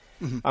drafts.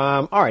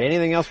 All right.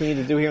 Anything else we need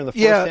to do here in the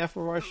first half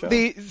of our show?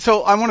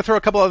 So I want to throw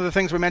a couple other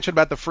things we mentioned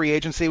about the free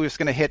agency. We're just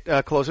going to hit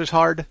closers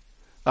hard.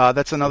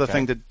 That's another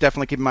thing to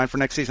definitely keep in mind for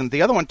next season.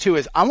 The other one, too,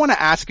 is I want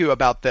to ask you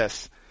about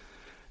this.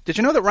 Did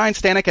you know that Ryan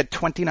Stanek had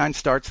 29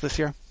 starts this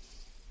year?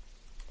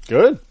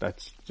 Good.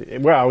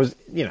 It was,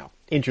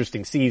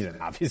 interesting season,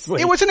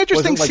 obviously. It was an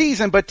interesting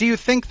season, but do you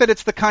think that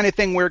it's the kind of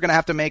thing we're going to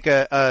have to make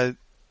a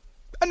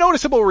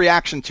noticeable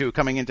reaction to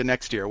coming into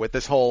next year with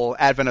this whole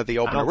advent of the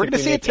opener? We're going to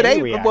see it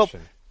today. Well,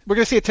 we're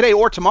going to see it today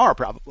or tomorrow,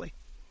 probably.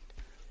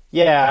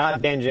 Yeah,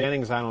 Dan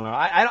Jennings, I don't know.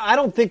 I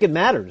don't think it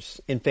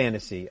matters in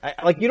fantasy.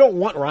 You don't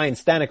want Ryan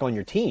Stanek on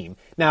your team.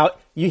 Now,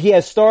 he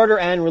has starter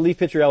and relief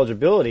pitcher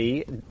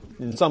eligibility.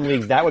 In some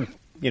leagues, that would,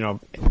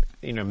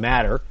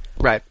 matter.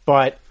 Right.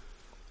 But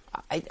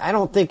I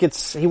don't think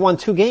he won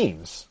 2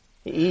 games.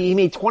 He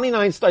made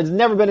 29 starts. There's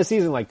never been a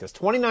season like this.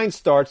 29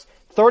 starts,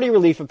 30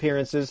 relief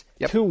appearances,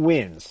 2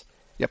 wins.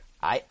 Yep.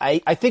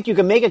 I think you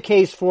can make a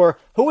case for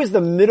who is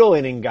the middle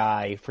inning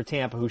guy for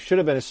Tampa who should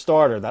have been a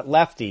starter, that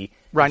lefty.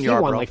 Ron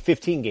Yarbrough. He won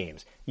 15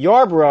 games.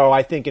 Yarbrough,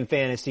 I think in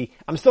fantasy,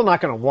 I'm still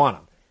not going to want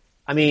him.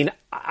 I mean,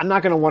 I'm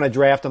not going to want to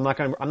draft. I'm not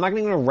even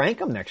going to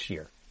rank him next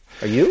year.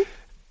 Are you?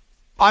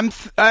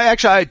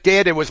 Actually, I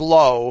did. It was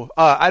low.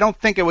 I don't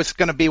think it was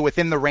going to be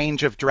within the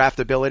range of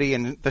draftability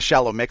in the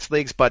shallow mixed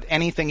leagues, but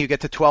anything you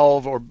get to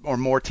 12 or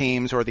more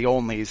teams or the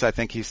onlys, I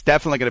think he's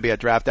definitely going to be a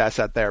draft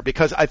asset there,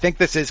 because I think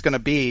this is going to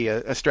be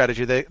a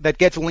strategy that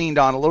gets leaned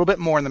on a little bit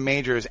more in the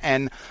majors.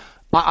 And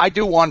I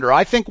do wonder.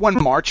 I think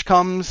when March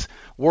comes,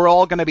 we're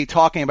all going to be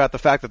talking about the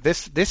fact that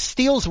this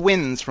steals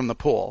wins from the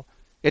pool.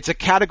 It's a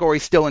category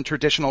still in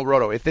traditional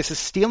roto. If this is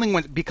stealing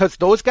wins, because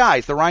those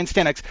guys, the Ryan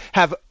Staneks,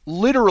 have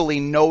literally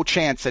no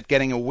chance at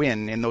getting a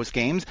win in those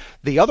games.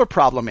 The other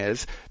problem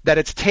is that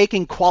it's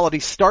taking quality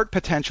start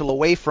potential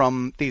away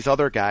from these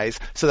other guys,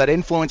 so that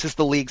influences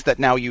the leagues that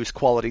now use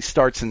quality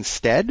starts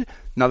instead.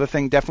 Another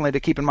thing definitely to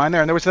keep in mind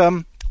there. And there was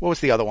what was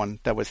the other one?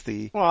 That was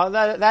Well,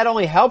 that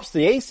only helps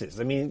the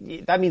aces. I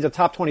mean, that means a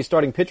top 20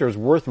 starting pitcher is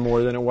worth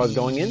more than it was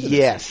going into this.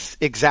 Yes,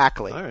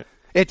 exactly. All right.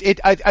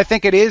 I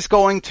think it is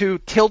going to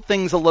tilt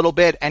things a little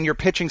bit, and your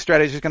pitching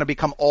strategy is going to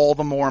become all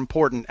the more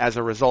important as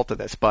a result of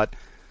this. But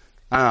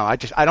I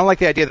don't know. I don't like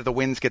the idea that the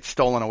wins get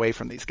stolen away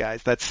from these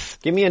guys.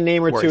 Give me a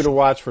name or two to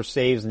watch for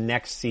saves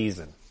next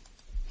season.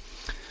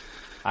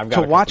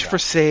 To watch for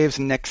saves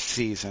next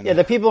season. Yeah,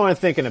 that people aren't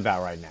thinking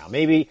about right now.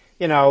 Maybe,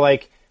 we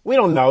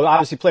don't know.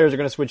 Obviously, players are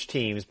going to switch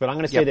teams, but I'm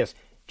going to say this.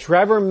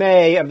 Trevor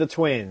May of the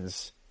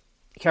Twins,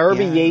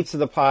 Kirby Yates of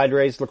the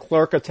Padres,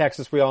 Leclerc of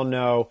Texas, we all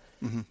know.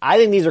 Mm-hmm. I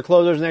think these are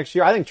closers next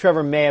year. I think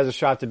Trevor May has a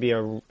shot to be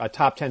a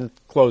top 10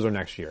 closer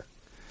next year.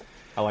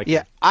 I like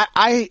him. Yeah,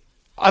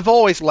 I've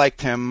always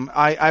liked him.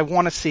 I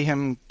want to see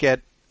him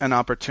get an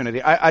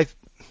opportunity. I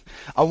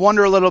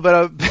wonder a little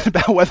bit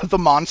about whether the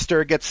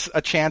monster gets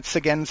a chance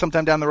again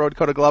sometime down the road,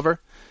 Dakota Glover.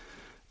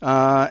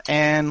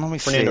 And let me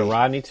see. Fernando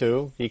Rodney,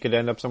 too. He could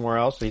end up somewhere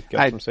else. He could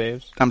get some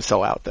saves. I'm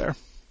so out there.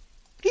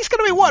 He's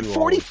going to be,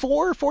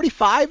 44,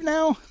 45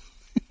 now?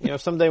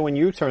 Someday when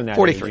you turn that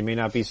age, you may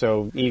not be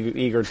so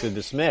eager to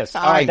dismiss.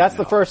 All right, right, that's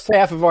the first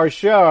half of our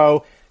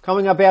show.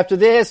 Coming up after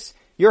this,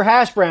 your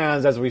hash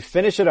browns as we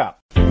finish it up.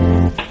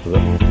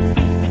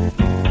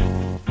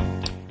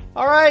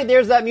 All right,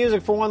 there's that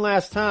music for one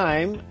last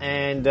time.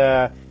 And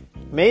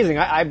amazing.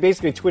 I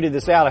basically tweeted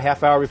this out a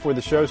half hour before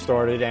the show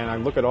started, and I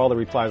look at all the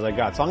replies I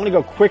got. So I'm going to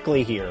go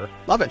quickly here.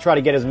 Love it. Try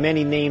to get as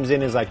many names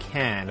in as I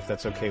can, if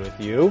that's okay with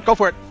you. Go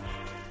for it.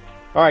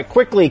 All right,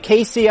 quickly.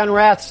 Casey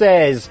Unrath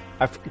says,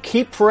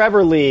 keep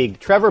forever league.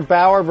 Trevor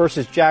Bauer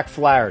versus Jack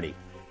Flaherty.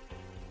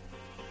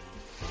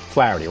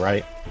 Flaherty,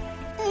 right?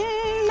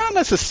 Not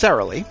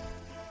necessarily.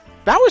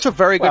 Bauer's a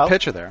very good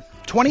pitcher there.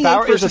 28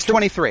 Bauer versus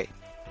 23.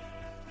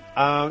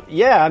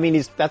 Yeah, I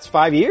mean, that's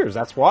 5 years.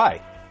 That's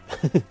why.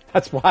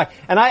 That's why.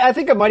 And I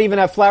think I might even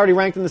have Flaherty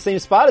ranked in the same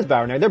spot as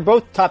Bauer now. They're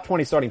both top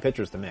 20 starting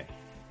pitchers to me.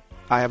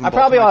 I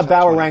probably have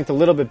Bauer ranked a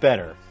little bit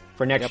better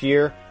for next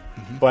year.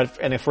 Mm-hmm. But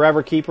a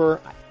forever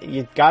keeper,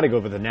 you got to go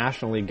with a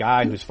National League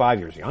guy who's 5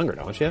 years younger,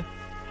 don't you?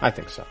 I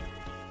think so.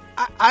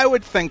 I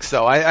would think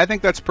so. I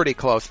think that's pretty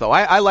close, though.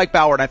 I like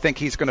Bauer, and I think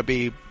he's going to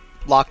be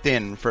locked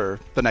in for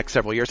the next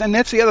several years. And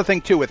that's the other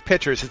thing, too, with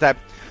pitchers, is that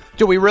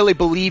do we really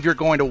believe you're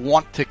going to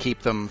want to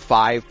keep them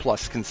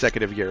 5+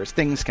 consecutive years?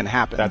 Things can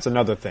happen. That's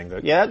another thing,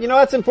 though. Yeah,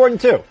 that's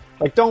important, too.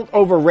 Don't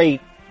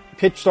overrate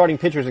starting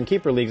pitchers in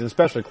keeper leagues, and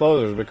especially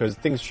closers, because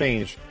things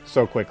change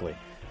so quickly.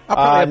 I'll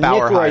probably have Bauer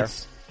Nick higher.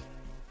 Writes,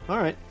 all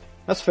right.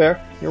 That's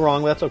fair. You're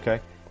wrong. That's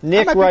okay.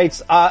 Nick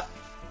writes, I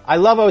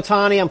love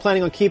Ohtani. I'm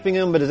planning on keeping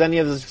him, but is any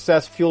of the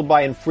success fueled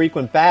by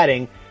infrequent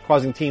batting,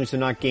 causing teams to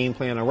not game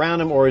plan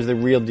around him, or is the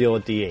real deal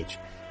at DH?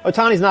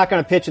 Ohtani's not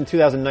going to pitch in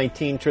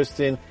 2019,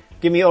 Tristan.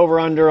 Give me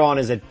over-under on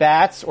his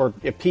at-bats or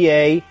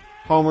PA,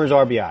 homers,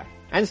 RBI,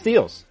 and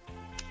steals.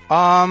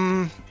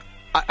 I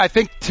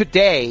think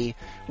today,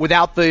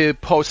 without the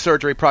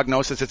post-surgery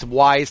prognosis, it's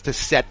wise to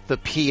set the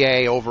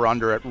PA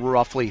over-under at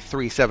roughly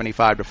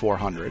 375 to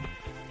 400.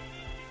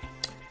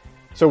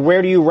 So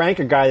where do you rank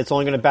a guy that's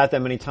only going to bat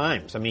that many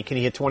times? I mean, can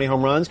he hit 20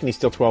 home runs? Can he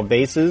steal 12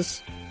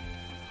 bases?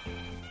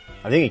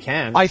 I think he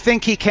can. I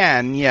think he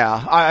can,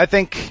 yeah. I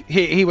think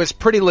he was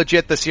pretty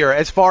legit this year.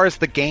 As far as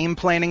the game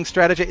planning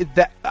strategy,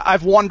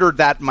 I've wondered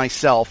that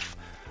myself.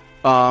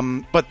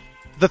 But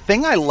the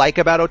thing I like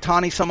about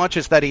Ohtani so much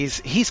is that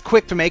he's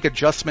quick to make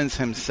adjustments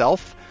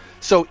himself.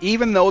 So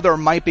even though there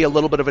might be a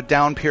little bit of a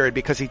down period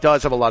because he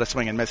does have a lot of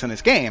swing and miss in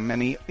his game,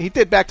 and he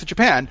did back to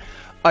Japan,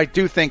 I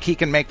do think he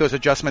can make those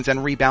adjustments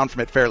and rebound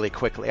from it fairly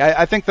quickly.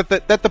 I think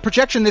that the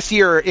projection this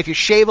year, if you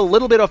shave a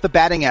little bit off the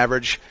batting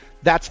average,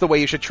 that's the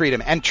way you should treat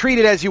him. And treat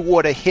it as you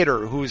would a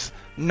hitter who's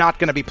not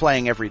going to be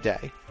playing every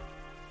day.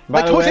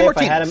 By the way,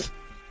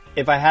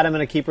 if I had him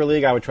in a keeper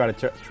league, I would try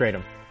to trade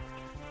him.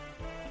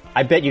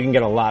 I bet you can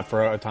get a lot for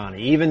Ohtani,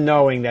 even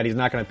knowing that he's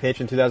not going to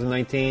pitch in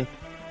 2019.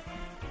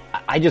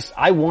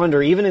 I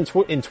wonder, even in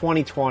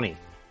 2020,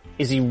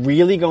 is he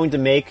really going to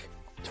make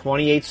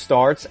 28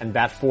 starts and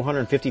bat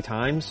 450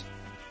 times?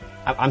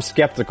 I'm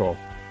skeptical.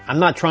 I'm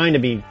not trying to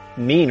be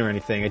mean or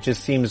anything. It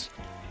just seems,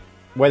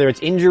 whether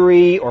it's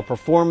injury or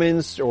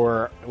performance,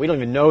 or we don't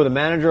even know who the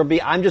manager will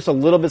be, I'm just a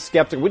little bit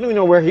skeptical. We don't even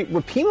know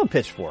what Pima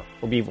pitched for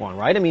will be one,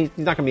 right? I mean,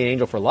 he's not going to be an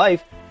angel for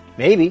life.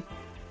 Maybe.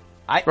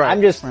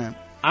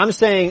 I'm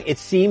saying it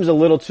seems a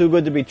little too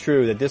good to be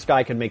true that this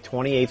guy can make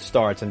 28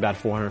 starts and bat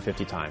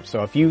 450 times.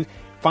 So if you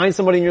find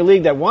somebody in your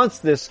league that wants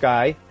this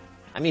guy,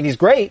 I mean, he's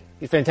great.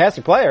 He's a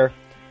fantastic player.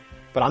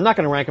 But I'm not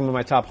going to rank him in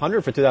my top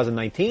 100 for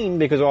 2019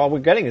 because all we're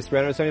getting is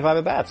 375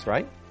 at-bats,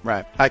 right?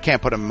 Right. I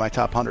can't put him in my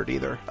top 100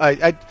 either.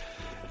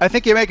 I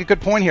think you make a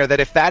good point here that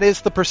if that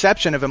is the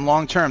perception of him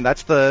long term,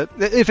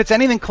 if it's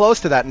anything close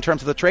to that in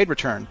terms of the trade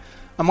return,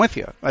 I'm with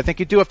you. I think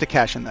you do have to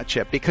cash in that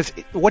chip because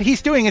what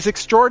he's doing is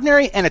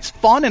extraordinary and it's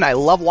fun and I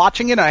love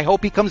watching it and I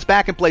hope he comes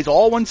back and plays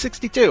all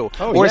 162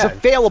 or is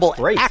available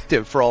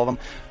active for all of them.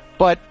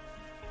 But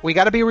we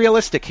got to be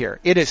realistic here.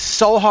 It is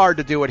so hard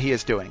to do what he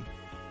is doing.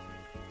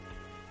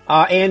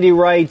 Andy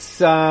writes,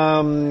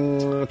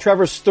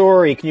 Trevor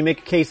Story, can you make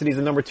a case that he's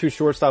the number 2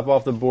 shortstop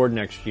off the board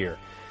next year?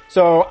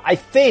 So I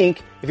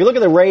think if you look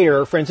at the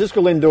Raider,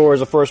 Francisco Lindor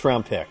is a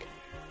first-round pick.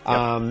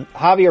 Yep.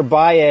 Javier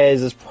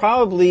Baez is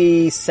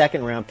probably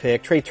second-round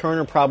pick. Trey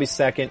Turner probably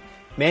second.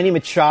 Manny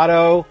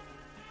Machado,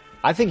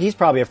 I think he's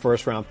probably a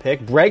first-round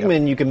pick.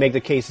 Bregman, you can make the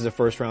case as a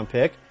first-round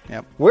pick.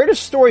 Yep. Where does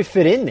Story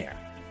fit in there?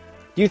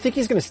 Do you think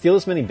he's going to steal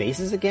this many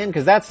bases again?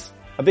 Because that's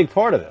a big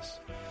part of this.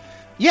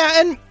 Yeah,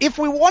 and if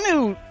we want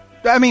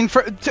to, I mean,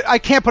 I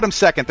can't put him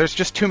second. There's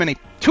just too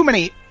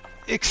many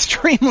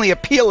extremely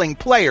appealing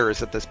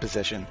players at this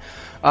position.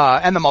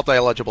 And the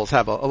multi-eligibles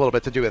have a little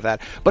bit to do with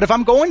that. But if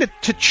I'm going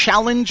to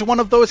challenge one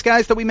of those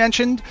guys that we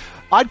mentioned,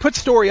 I'd put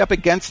Story up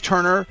against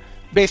Turner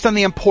based on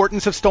the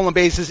importance of stolen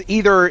bases,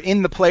 either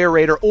in the player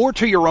radar or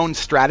to your own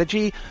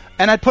strategy.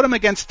 And I'd put him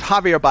against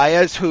Javier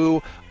Baez,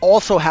 who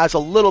also has a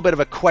little bit of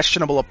a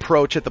questionable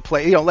approach at the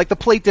plate. You know, like the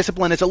plate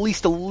discipline is at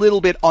least a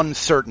little bit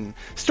uncertain.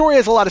 Story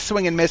has a lot of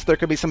swing and miss. There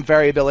could be some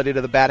variability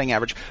to the batting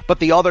average, but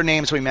the other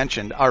names we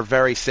mentioned are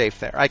very safe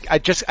there. I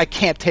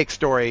can't take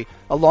Story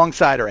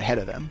alongside or ahead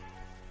of them.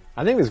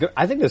 I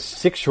think there's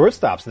 6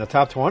 shortstops in the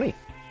top 20.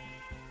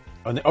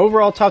 On the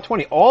overall top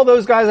 20, all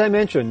those guys I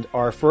mentioned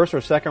are first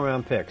or second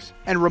round picks.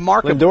 And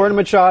remarkably, Lindor and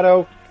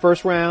Machado,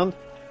 first round.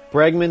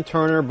 Bregman,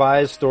 Turner,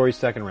 Baez, Story,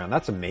 second round.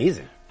 That's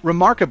amazing.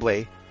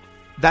 Remarkably,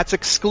 that's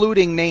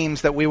excluding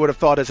names that we would have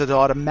thought as an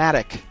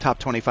automatic top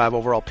 25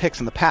 overall picks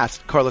in the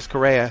past. Carlos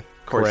Correa,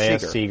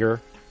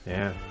 Seager.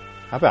 Yeah.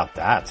 How about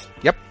that?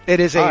 Yep. It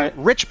is a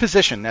rich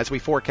position as we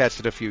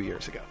forecasted a few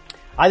years ago.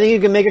 I think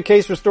you can make a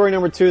case for Story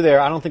number 2 there.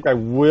 I don't think I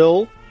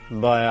will,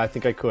 but I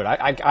think I could.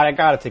 I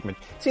gotta take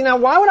Machado. See, now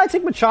why would I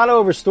take Machado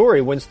over Story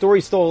when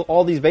Story stole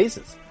all these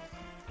bases?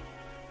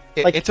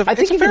 I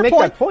think you can make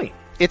that point.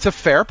 It's a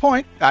fair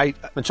point.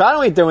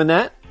 Machado ain't doing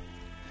that.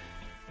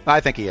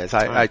 I think he is.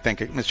 I think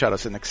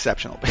Machado's an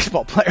exceptional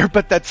baseball player,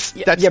 but that's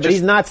but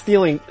he's not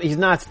stealing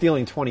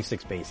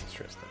 26 bases,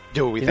 Tristan.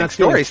 Do we think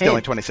Story's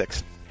stealing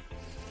 26?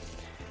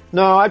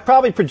 No, I'd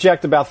probably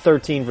project about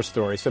 13 for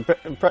Story, so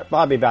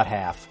probably about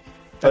half.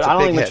 But I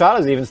don't think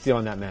Machado's even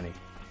stealing that many.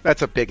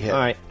 That's a big hit. All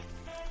right.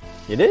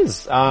 It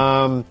is.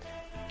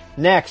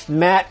 Next,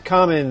 Matt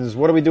Cummins.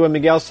 What do we do with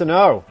Miguel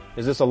Sano?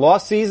 Is this a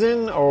lost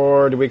season,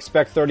 or do we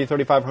expect 30,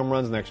 35 home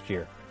runs next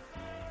year?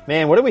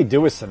 Man, what do we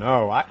do with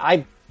Sano?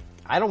 I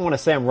don't want to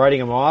say I'm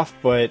writing him off,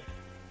 but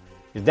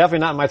he's definitely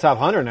not in my top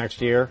 100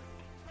 next year.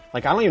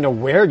 Like, I don't even know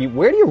where do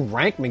you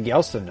rank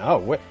Miguel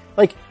Sano?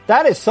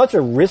 That is such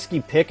a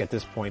risky pick at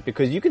this point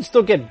because you can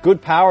still get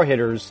good power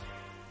hitters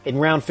in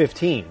round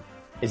 15.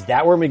 Is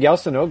that where Miguel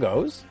Sano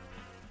goes?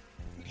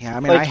 Yeah, I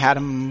mean, I had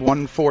him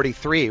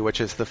 143,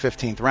 which is the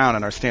 15th round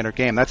in our standard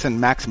game. That's in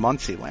Max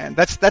Muncy land.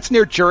 That's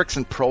near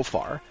Jurickson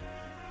Profar.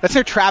 That's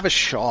near Travis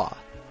Shaw.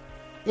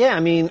 Yeah, I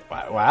mean,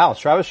 wow,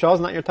 Travis Shaw's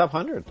not your top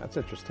 100. That's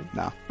interesting.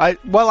 No.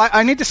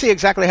 I need to see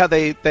exactly how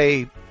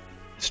they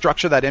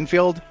structure that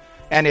infield.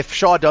 And if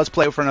Shaw does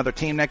play for another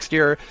team next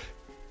year,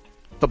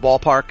 the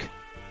ballpark.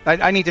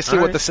 I need to see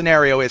what the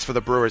scenario is for the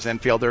Brewers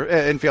infield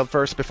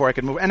first before I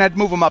can move. And I'd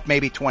move them up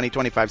maybe 20,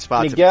 25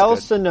 spots. Miguel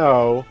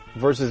Sano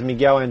versus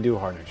Miguel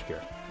Andujar next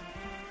year.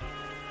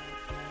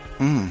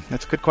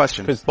 That's a good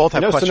question. Because both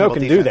have questionable Sano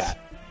can defense. do that.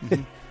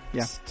 Mm-hmm.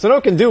 Yeah.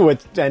 Sano can do what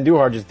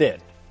Andujar just did.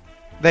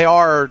 They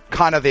are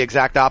kind of the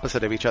exact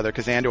opposite of each other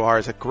because Andujar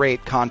has a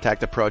great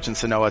contact approach and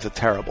Sano has a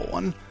terrible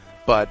one.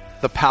 But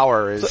the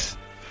power is...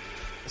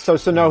 So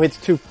Sano hits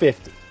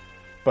 250.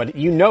 but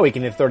you know he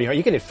can hit 30.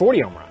 He can hit 40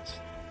 home runs.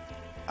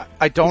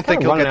 I don't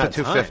think he'll running get out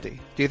to of 250. time.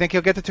 Do you think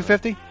he'll get to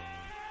 250?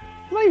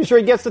 I'm not even sure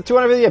he gets to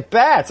 250 at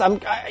bats.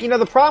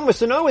 The problem with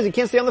Sano is he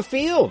can't stay on the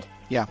field.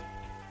 Yeah.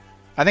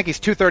 I think he's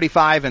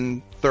 235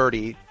 and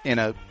 30 in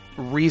a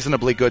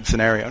reasonably good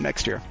scenario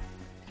next year.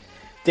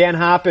 Dan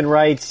Hoppin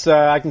writes,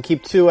 I can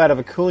keep 2 out of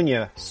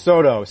Acuna,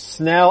 Soto,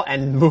 Snell,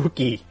 and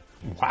Mookie.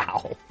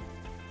 Wow.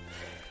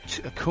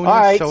 Acuna, All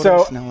right, Soto,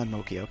 so Snell, and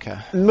Mookie. Okay.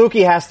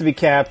 Mookie has to be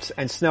kept,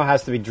 and Snell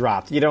has to be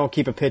dropped. You don't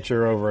keep a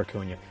pitcher over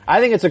Acuna. I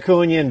think it's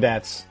Acuna and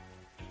Betts.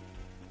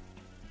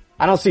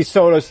 I don't see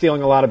Soto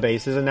stealing a lot of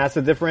bases, and that's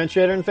the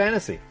differentiator in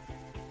fantasy.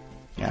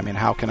 Yeah, I mean,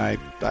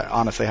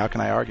 honestly, how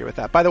can I argue with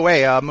that? By the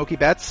way, Mookie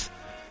Betts,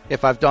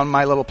 if I've done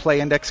my little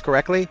play index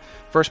correctly,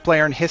 first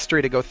player in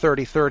history to go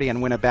 30-30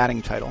 and win a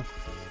batting title.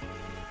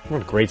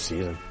 What a great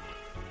season.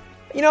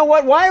 You know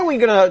what? Are we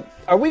gonna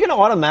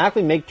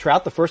automatically make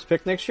Trout the first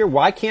pick next year?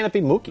 Why can't it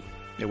be Mookie?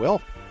 It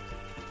will.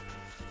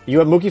 You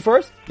have Mookie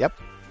first? Yep.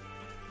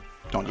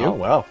 Don't you? Oh,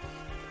 well.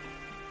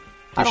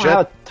 I don't should.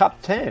 have a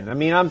top 10. I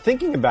mean, I'm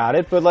thinking about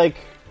it, but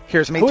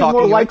Here's me who's talking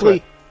more you into likely?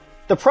 it.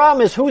 The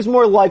problem is who's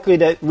more likely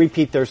to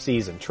repeat their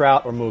season,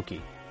 Trout or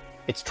Mookie?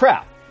 It's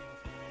Trout.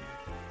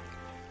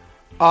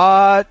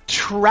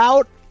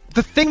 Trout.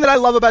 The thing that I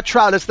love about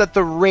Trout is that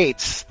the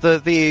rates,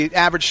 the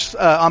average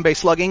on-base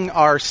slugging,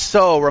 are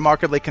so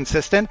remarkably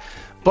consistent,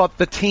 but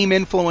the team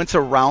influence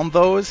around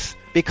those,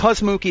 because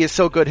Mookie is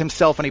so good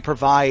himself and he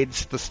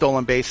provides the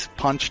stolen base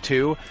punch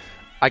too,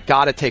 I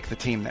gotta take the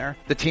team there.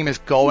 The team is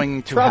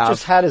going to Trout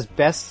just had his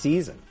best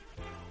season.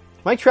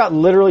 Mike Trout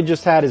literally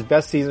just had his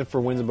best season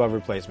for wins above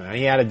replacement. And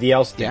he had a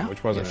DL stint,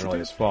 which wasn't really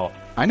his fault.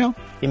 I know.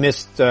 He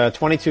missed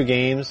 22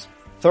 games,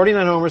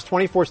 39 homers,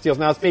 24 steals.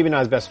 Now, it's maybe not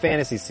his best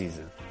fantasy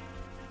season.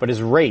 But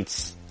his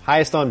rates,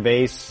 highest on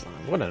base,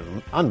 what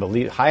an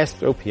unbelievable,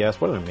 highest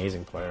OPS, what an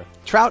amazing player.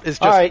 Trout is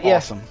just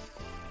awesome. Yeah.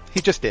 He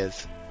just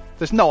is.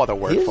 There's no other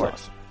word for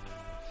it.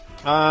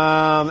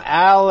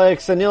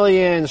 Alex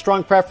Anilian,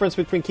 strong preference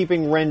between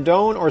keeping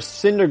Rendon or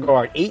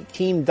Syndergaard,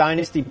 18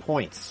 dynasty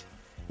points.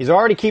 He's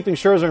already keeping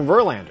Scherzer and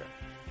Verlander.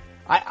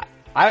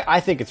 I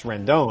think it's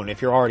Rendon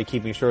if you're already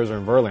keeping Scherzer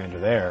and Verlander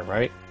there,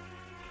 right?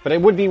 But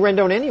it would be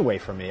Rendon anyway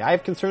for me. I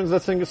have concerns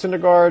that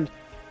Syndergaard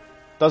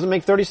doesn't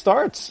make 30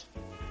 starts.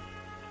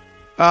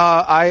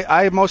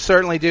 I most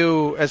certainly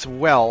do as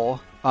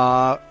well.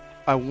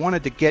 I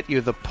wanted to get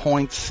you the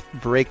points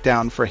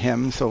breakdown for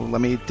him, so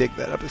let me dig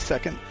that up a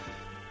second.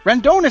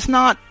 Rendon is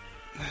not...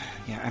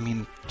 Yeah, I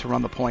mean, to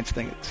run the points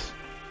thing, it's...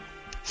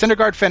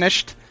 Syndergaard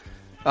finished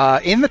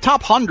in the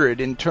top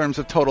 100 in terms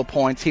of total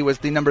points. He was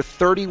the number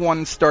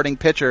 31 starting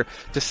pitcher,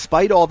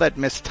 despite all that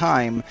missed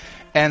time.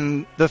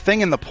 And the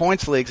thing in the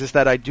points leagues is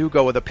that I do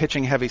go with a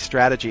pitching-heavy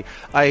strategy.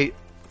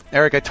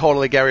 Eric, I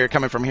totally get where you're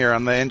coming from here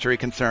on the injury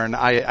concern.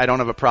 I don't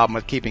have a problem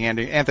with keeping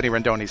Anthony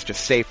Rendon. He's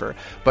just safer.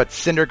 But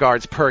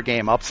Syndergaard's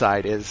per-game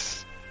upside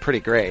is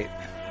pretty great.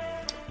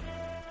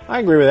 I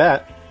agree with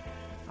that.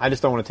 I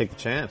just don't want to take the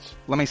chance.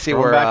 Let me see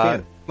where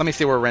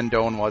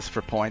Rendon was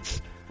for points.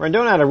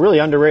 Rendon had a really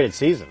underrated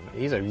season.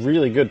 He's a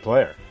really good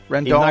player.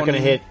 He's not going to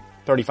hit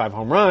 35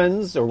 home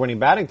runs or winning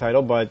batting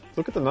title, but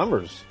look at the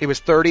numbers. He was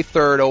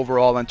 33rd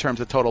overall in terms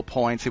of total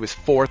points. He was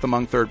 4th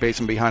among third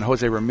basemen behind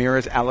Jose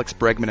Ramirez, Alex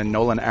Bregman, and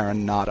Nolan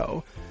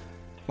Arenado.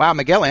 Wow,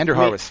 Miguel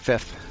Andujar was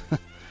 5th.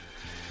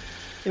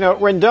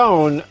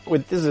 Rendon,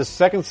 this is his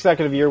second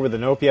consecutive year with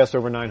an OPS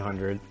over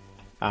 900.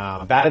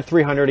 Batted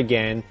 300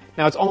 again.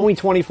 Now, it's only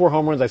 24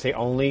 home runs. I say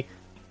only.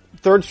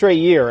 Third straight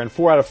year, and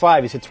 4 out of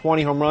 5, he's hit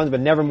 20 home runs, but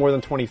never more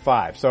than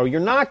 25. So you're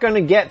not going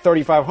to get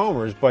 35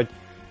 homers, but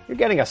you're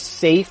getting a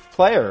safe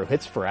player who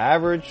hits for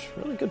average.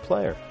 Really good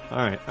player. All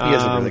right. He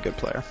is a really good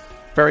player.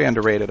 Very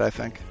underrated, I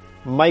think.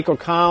 Michael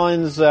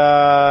Collins,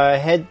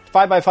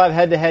 5x5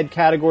 head-to-head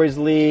categories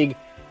league,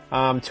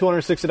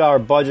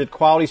 $260 budget,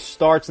 quality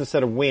starts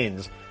instead of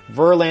wins.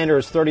 Verlander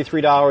is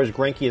 $33,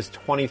 Greinke is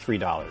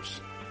 $23.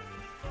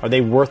 Are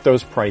they worth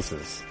those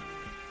prices?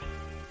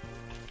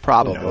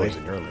 Probably.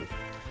 In your league.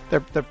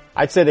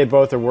 I'd say they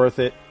both are worth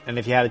it, and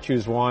if you had to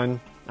choose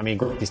one, I mean,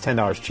 Greinke's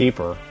 $10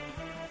 cheaper.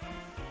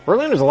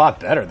 Verlander's a lot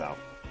better, though,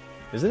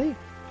 isn't he?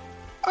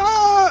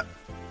 I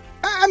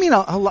mean,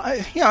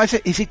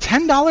 is he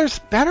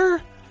 $10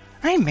 better?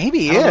 I mean, maybe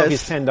he is. I don't know if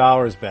he's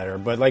 $10 better,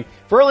 but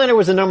Verlander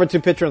was the number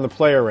 2 pitcher on the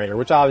player rater,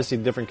 which obviously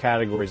different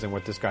categories than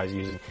what this guy's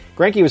using.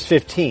 Greinke was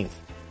 15th.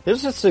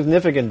 There's a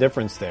significant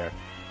difference there.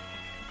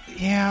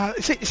 Yeah.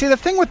 See, the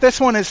thing with this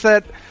one is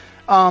that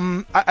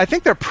I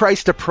think they're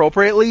priced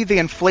appropriately. The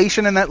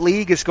inflation in that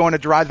league is going to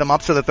drive them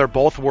up so that they're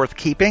both worth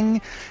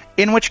keeping,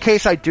 in which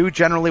case I do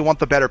generally want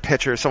the better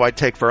pitcher, so I'd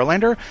take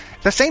Verlander.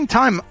 At the same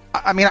time,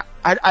 I mean,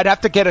 I'd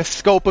have to get a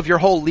scope of your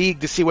whole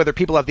league to see whether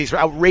people have these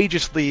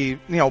outrageously,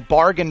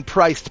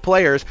 bargain-priced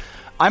players.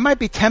 I might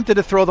be tempted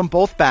to throw them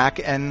both back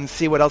and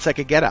see what else I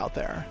could get out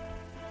there.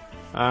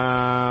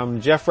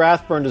 Jeff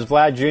Rathburn, does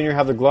Vlad Jr.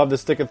 have the glove to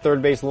stick at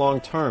third base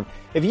long term?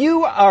 If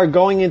you are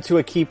going into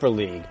a keeper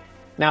league,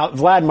 now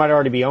Vlad might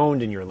already be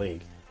owned in your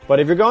league, but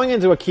if you're going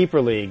into a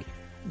keeper league,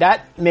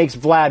 that makes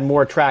Vlad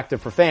more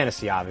attractive for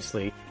fantasy,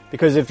 obviously.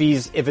 Because if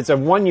it's a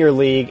 1-year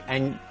league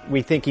and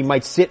we think he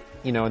might sit,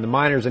 in the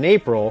minors in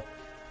April,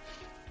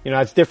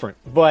 that's different.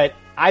 But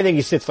I think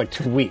he sits like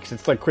 2 weeks.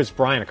 It's like Chris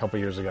Bryant a couple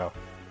years ago.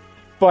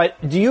 But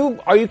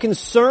are you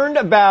concerned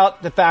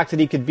about the fact that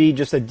he could be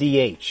just a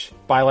DH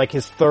by like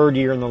his 3rd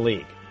year in the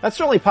league? That's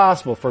certainly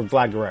possible for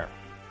Vlad Guerrero.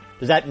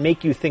 Does that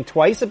make you think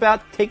twice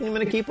about taking him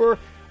in a keeper?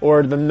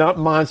 Or the nut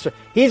monster?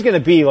 He's going to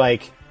be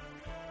like,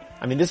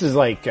 this is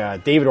like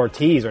David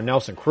Ortiz or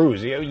Nelson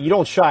Cruz. You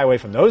don't shy away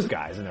from those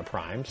guys in their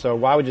prime, so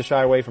why would you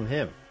shy away from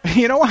him?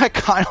 You know why I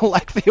kind of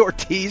like the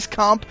Ortiz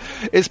comp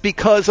is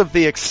because of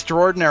the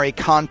extraordinary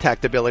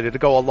contact ability to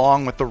go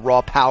along with the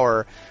raw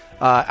power.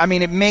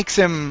 It makes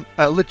him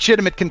a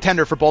legitimate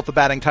contender for both the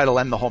batting title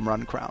and the home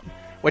run crown,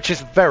 which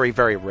is very,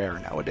 very rare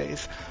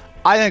nowadays.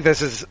 I think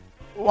this is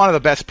one of the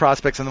best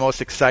prospects and the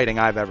most exciting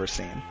I've ever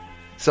seen.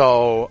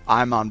 So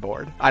I'm on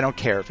board. I don't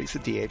care if he's a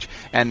DH.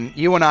 And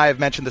you and I have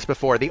mentioned this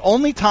before. The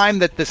only time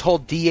that this whole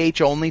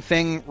DH only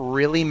thing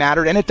really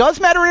mattered, and it does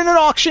matter in an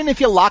auction, if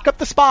you lock up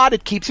the spot,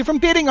 it keeps you from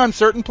bidding on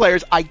certain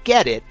players. I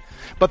get it.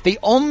 But the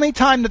only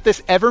time that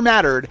this ever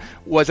mattered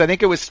was, I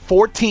think it was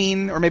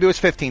 14, or maybe it was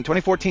 15,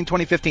 2014,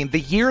 2015, the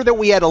year that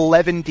we had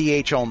 11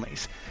 DH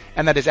onlys.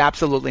 And that is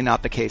absolutely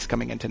not the case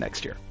coming into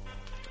next year.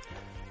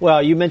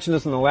 Well, you mentioned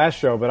this in the last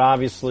show, but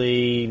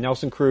obviously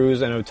Nelson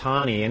Cruz and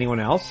Ohtani. Anyone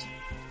else?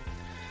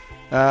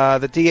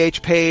 The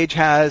DH page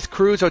has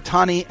Cruz,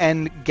 Ohtani,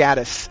 and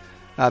Gaddis.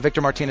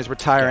 Victor Martinez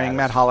retiring,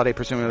 Matt Holliday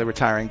presumably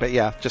retiring, but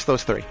yeah, just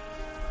those 3.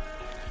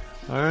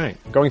 All right.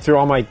 Going through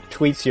all my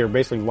tweets here,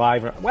 basically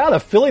live. Wow, the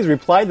Phillies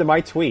replied to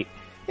my tweet.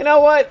 You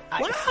know what?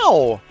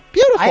 Wow.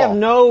 Beautiful. I have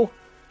no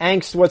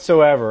angst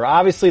whatsoever.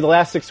 Obviously, the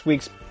last 6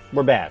 weeks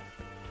were bad.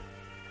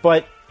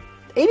 But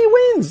 80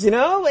 wins,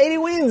 80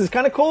 wins is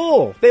kind of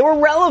cool. They were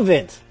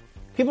relevant.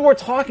 People were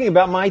talking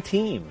about my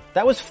team.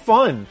 That was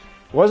fun.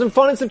 It wasn't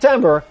fun in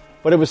September,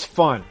 but it was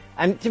fun.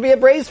 And to be a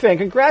Braves fan,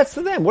 congrats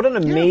to them. What an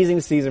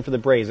amazing season for the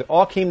Braves. It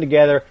all came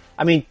together.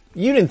 You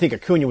didn't think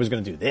Acuna was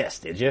going to do this,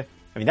 did you?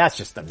 That's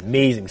just an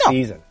amazing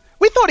season.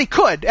 We thought he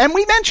could, and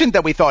we mentioned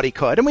that we thought he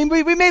could. We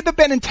made the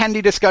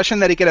Benintendi discussion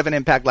that he could have an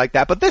impact like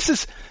that, but this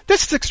is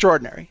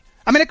extraordinary.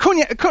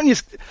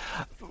 Acuna's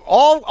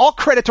all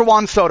credit to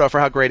Juan Soto for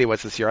how great he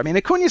was this year.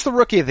 Acuna's the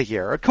rookie of the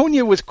year.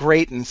 Acuna was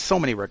great in so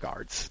many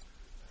regards.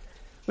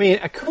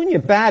 Acuna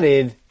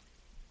batted,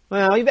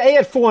 well, he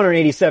had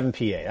 487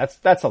 PA.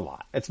 That's a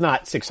lot. It's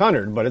not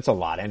 600, but it's a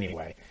lot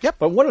anyway. Yep.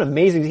 But what an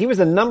amazing, he was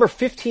the number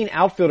 15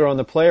 outfielder on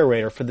the player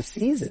rater for the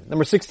season.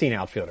 Number 16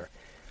 outfielder.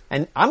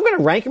 And I'm going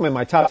to rank him in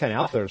my top 10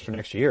 outfielders for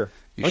next year.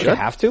 You should. You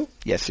have to?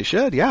 Yes, you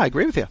should. Yeah, I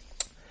agree with you.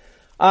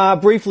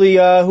 Briefly,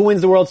 who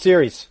wins the World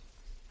Series?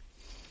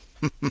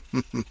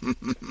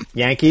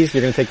 Yankees?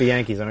 You're going to take the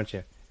Yankees, aren't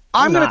you?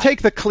 I'm going to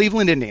take the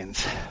Cleveland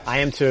Indians. I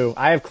am too.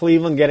 I have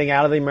Cleveland getting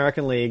out of the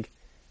American League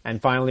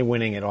and finally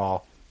winning it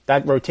all.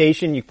 That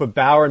rotation, you put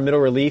Bauer in middle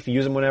relief, you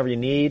use him whenever you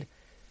need.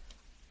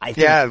 I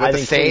think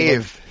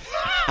save.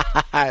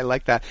 I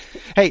like that.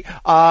 Hey,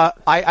 I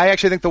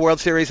actually think the World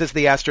Series is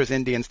the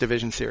Astros-Indians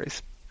division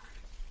series.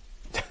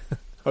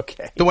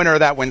 Okay. The winner of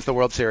that wins the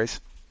World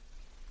Series.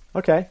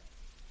 Okay.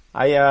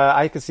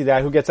 I can see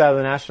that. Who gets out of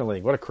the National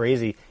League? What a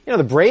crazy...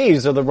 the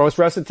Braves are the most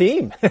rested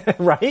team,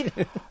 right?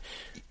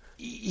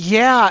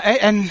 Yeah,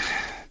 and...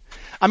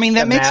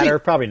 that makes matter?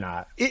 Probably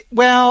not.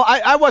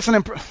 I wasn't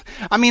impressed.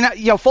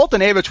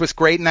 Fulton-Avich was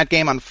great in that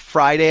game on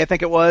Friday, I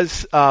think it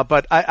was,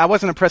 but I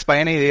wasn't impressed by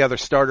any of the other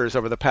starters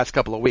over the past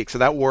couple of weeks, so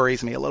that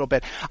worries me a little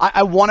bit.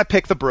 I want to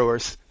pick the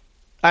Brewers.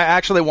 I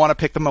actually want to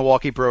pick the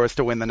Milwaukee Brewers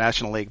to win the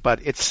National League,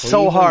 but it's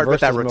so hard with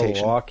that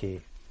rotation.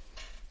 Milwaukee.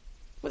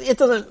 Well, it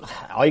doesn't.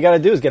 All you got to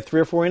do is get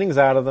 3 or 4 innings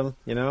out of them.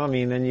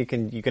 Then you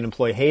can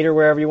employ Hader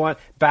wherever you want.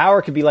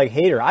 Bauer could be like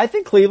Hader. I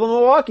think Cleveland,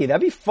 Milwaukee.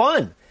 That'd be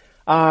fun.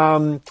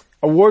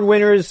 Award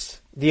winners,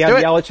 do you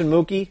have Yelich and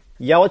Mookie?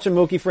 Yelich and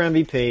Mookie for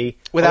MVP.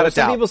 Without a doubt.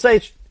 Some people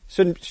say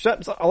shouldn't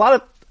shut a lot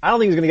of. I don't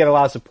think he's going to get a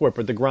lot of support,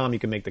 but DeGrom, you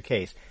can make the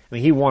case.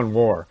 He won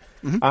WAR.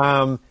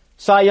 Mm-hmm.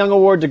 Cy Young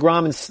Award,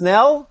 DeGrom and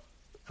Snell,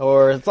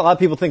 or a lot of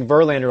people think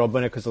Verlander will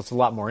win it because it's a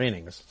lot more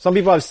innings. Some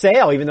people have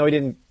Sale, even though he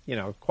didn't,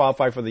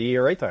 qualify for the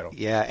ERA title.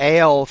 Yeah,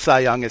 AL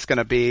Cy Young is going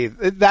to be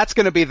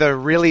the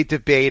really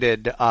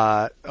debated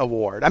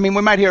award. We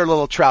might hear a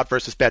little Trout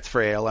versus Betts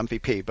for AL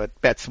MVP,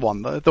 but Betts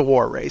won the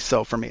WAR race,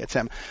 so for me it's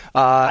him.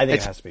 I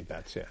think it has to be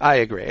Betts, yeah. I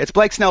agree. It's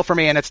Blake Snell for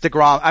me, and it's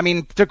DeGrom.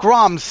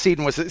 DeGrom's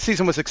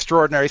season was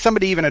extraordinary.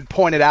 Somebody even had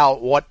pointed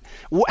out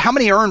how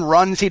many earned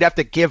runs he'd have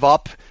to give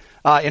up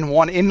in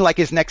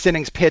his next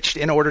innings pitched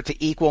in order to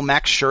equal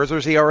Max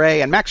Scherzer's ERA,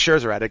 and Max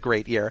Scherzer had a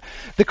great year.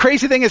 The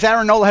crazy thing is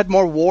Aaron Nola had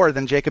more WAR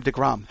than Jacob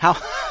deGrom. Come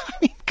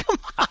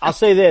on. I'll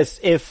say this,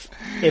 if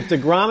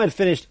deGrom had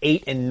finished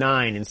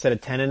 8-9 instead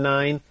of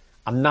 10-9,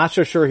 I'm not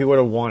so sure he would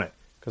have won it,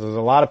 because there's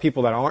a lot of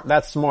people that aren't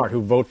that smart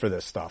who vote for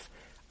this stuff.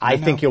 I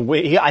think he'll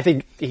win. I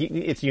think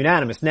it's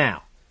unanimous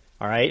now.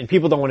 All right, and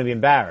people don't want to be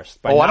embarrassed.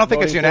 I don't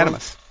think it's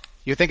unanimous.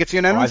 You think it's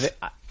unanimous?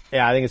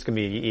 I think it's going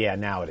to be. Yeah,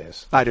 now it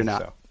is. I do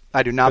not. So.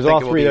 I do not think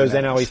all it will three be of those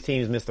unanimous. NL East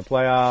teams missed the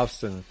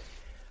playoffs, and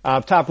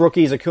top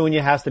rookies, Acuna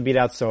has to beat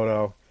out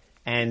Soto.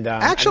 And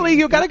actually,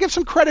 you got to give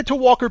some credit to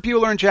Walker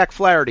Buehler and Jack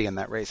Flaherty in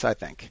that race. I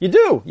think you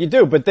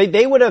do. But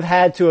they would have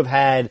had to have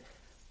had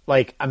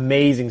like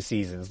amazing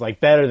seasons, like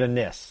better than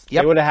this.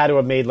 Yep. They would have had to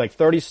have made like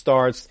 30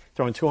 starts,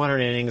 throwing 200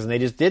 innings, and they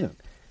just didn't.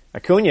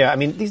 Acuna, I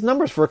mean, these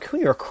numbers for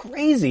Acuna are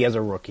crazy as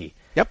a rookie.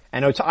 Yep.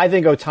 And I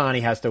think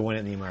Ohtani has to win it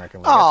in the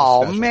American League.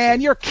 Oh man,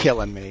 you're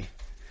killing me.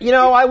 You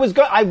know,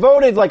 I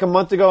voted like a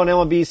month ago on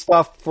MLB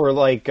stuff for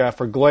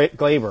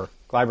Gleyber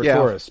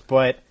Torres,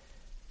 but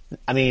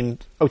I mean,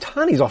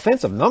 Ohtani's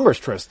offensive numbers,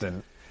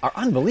 Tristan, are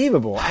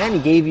unbelievable. And he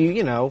gave you,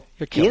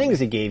 the innings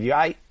he gave you.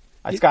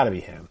 It's got to be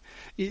him.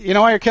 You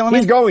know why you're killing me?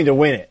 He's going to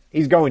win it.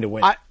 He's going to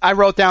win it. I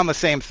wrote down the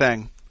same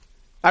thing.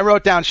 I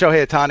wrote down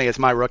Shohei Ohtani as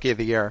my rookie of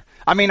the year.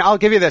 I mean, I'll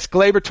give you this.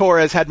 Gleyber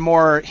Torres had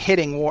more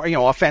hitting war,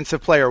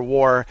 offensive player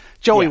war.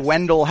 Joey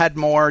Wendell had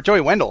more.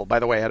 Joey Wendell, by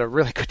the way, had a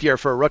really good year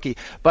for a rookie.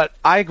 But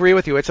I agree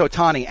with you. It's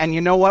Ohtani. And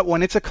you know what?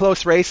 When it's a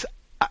close race,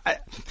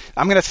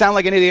 I'm going to sound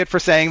like an idiot for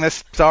saying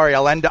this. Sorry,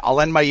 I'll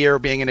end my year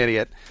being an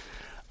idiot.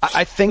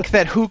 I think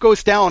that who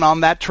goes down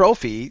on that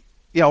trophy,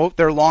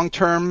 their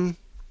long-term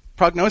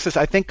prognosis,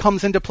 I think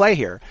comes into play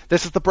here.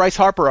 This is the Bryce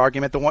Harper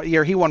argument. The one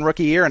year he won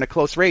rookie year in a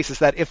close race is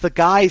that if the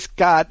guy's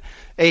got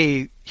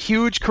a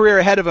huge career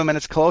ahead of him and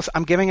it's close,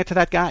 I'm giving it to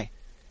that guy.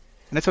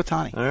 And it's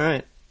Ohtani. All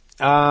right.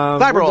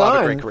 Gleyber will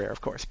have a great career,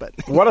 of course. But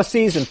what a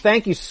season.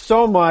 Thank you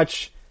so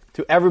much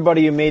to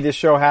everybody who made this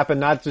show happen,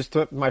 not just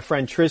to my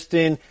friend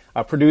Tristan,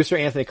 producer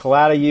Anthony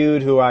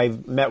Calatayud, who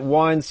I've met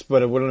once,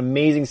 but what an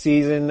amazing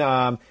season.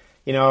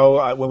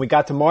 When we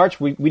got to March,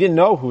 we didn't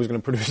know who was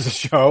going to produce the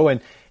show, and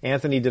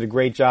Anthony did a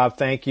great job.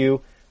 Thank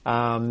you.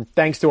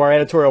 Thanks to our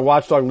editorial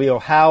watchdog, Leo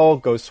Howell.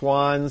 Go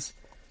Swans.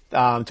 To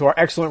our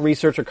excellent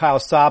researcher, Kyle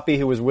Soppe,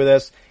 who was with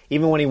us.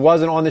 Even when he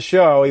wasn't on the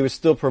show, he was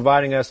still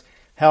providing us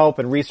help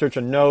and research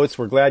and notes.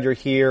 We're glad you're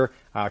here.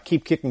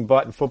 Keep kicking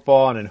butt in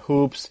football and in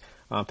hoops.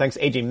 Thanks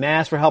to AJ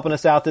Mass for helping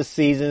us out this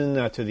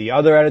season, to the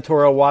other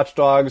editorial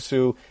watchdogs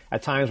who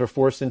at times were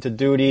forced into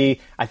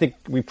duty. I think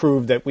we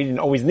proved that we didn't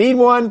always need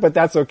one, but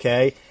that's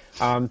okay.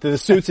 To the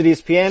suits at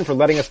ESPN for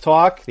letting us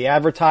talk, the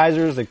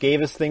advertisers that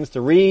gave us things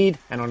to read,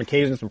 and on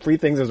occasion some free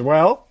things as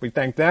well. We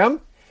thank them.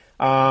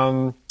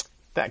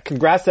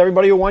 Congrats to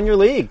everybody who won your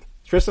league.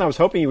 Tristan, I was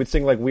hoping you would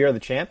sing like "We Are the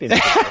Champions."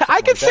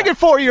 I can sing it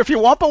for you if you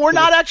want, but we're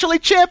not actually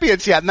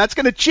champions yet, and that's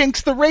going to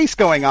jinx the race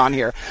going on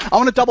here. I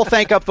want to double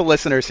thank up the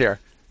listeners here.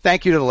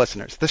 Thank you to the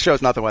listeners. This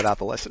show's nothing without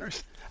the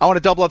listeners. I want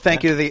to double up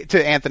thank you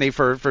to Anthony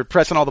for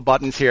pressing all the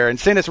buttons here and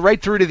seeing us right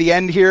through to the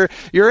end here.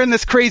 You're in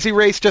this crazy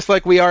race just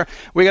like we are.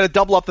 We got to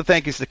double up the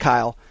thank yous to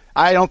Kyle.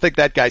 I don't think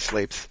that guy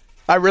sleeps.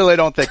 I really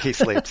don't think he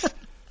sleeps.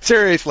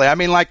 Seriously. I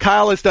mean, like,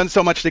 Kyle has done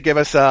so much to give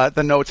us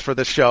the notes for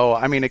the show.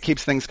 I mean, it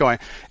keeps things going.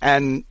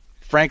 And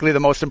frankly, the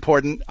most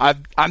important,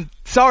 I'm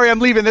sorry I'm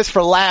leaving this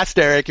for last,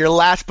 Eric. You're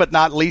last but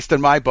not least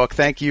in my book.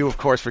 Thank you, of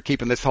course, for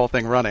keeping this whole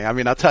thing running. I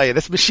mean, I'll tell you,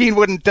 this machine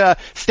wouldn't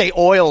stay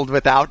oiled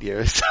without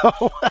you.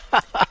 So,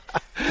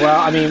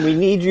 well, I mean, we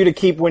need you to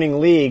keep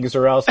winning leagues,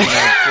 or else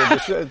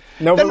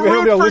nobody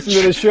will listen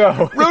to the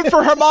show. Root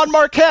for Herman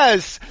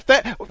Marquez. You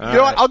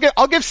know what?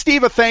 I'll give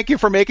Steve a thank you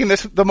for making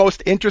this the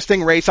most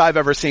interesting race I've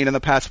ever seen in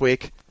the past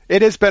week.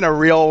 It has been a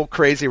real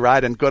crazy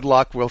ride, and good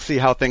luck. We'll see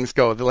how things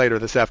go later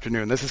this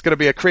afternoon. This is going to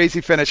be a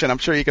crazy finish, and I'm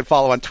sure you can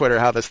follow on Twitter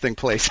how this thing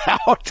plays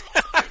out.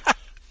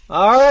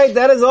 All right,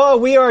 that is all.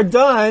 We are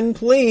done.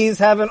 Please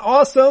have an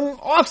awesome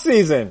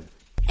off-season.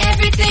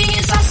 Everything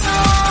is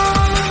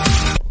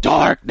awesome.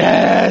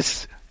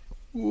 Darkness,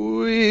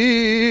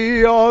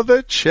 we are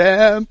the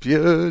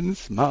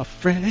champions, my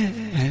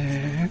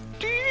friend.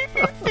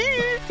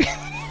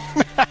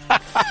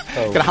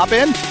 Gonna hop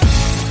in?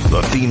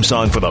 The theme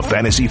song for the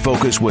Fantasy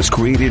Focus was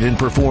created and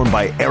performed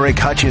by Eric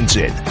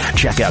Hutchinson.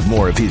 Check out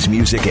more of his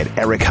music at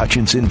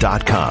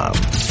erichutchinson.com.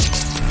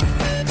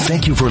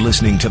 Thank you for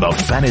listening to the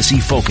Fantasy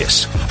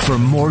Focus. For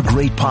more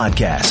great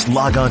podcasts,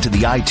 log on to the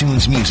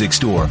iTunes Music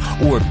Store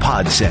or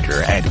Pod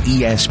Center at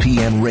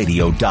espnradio.com.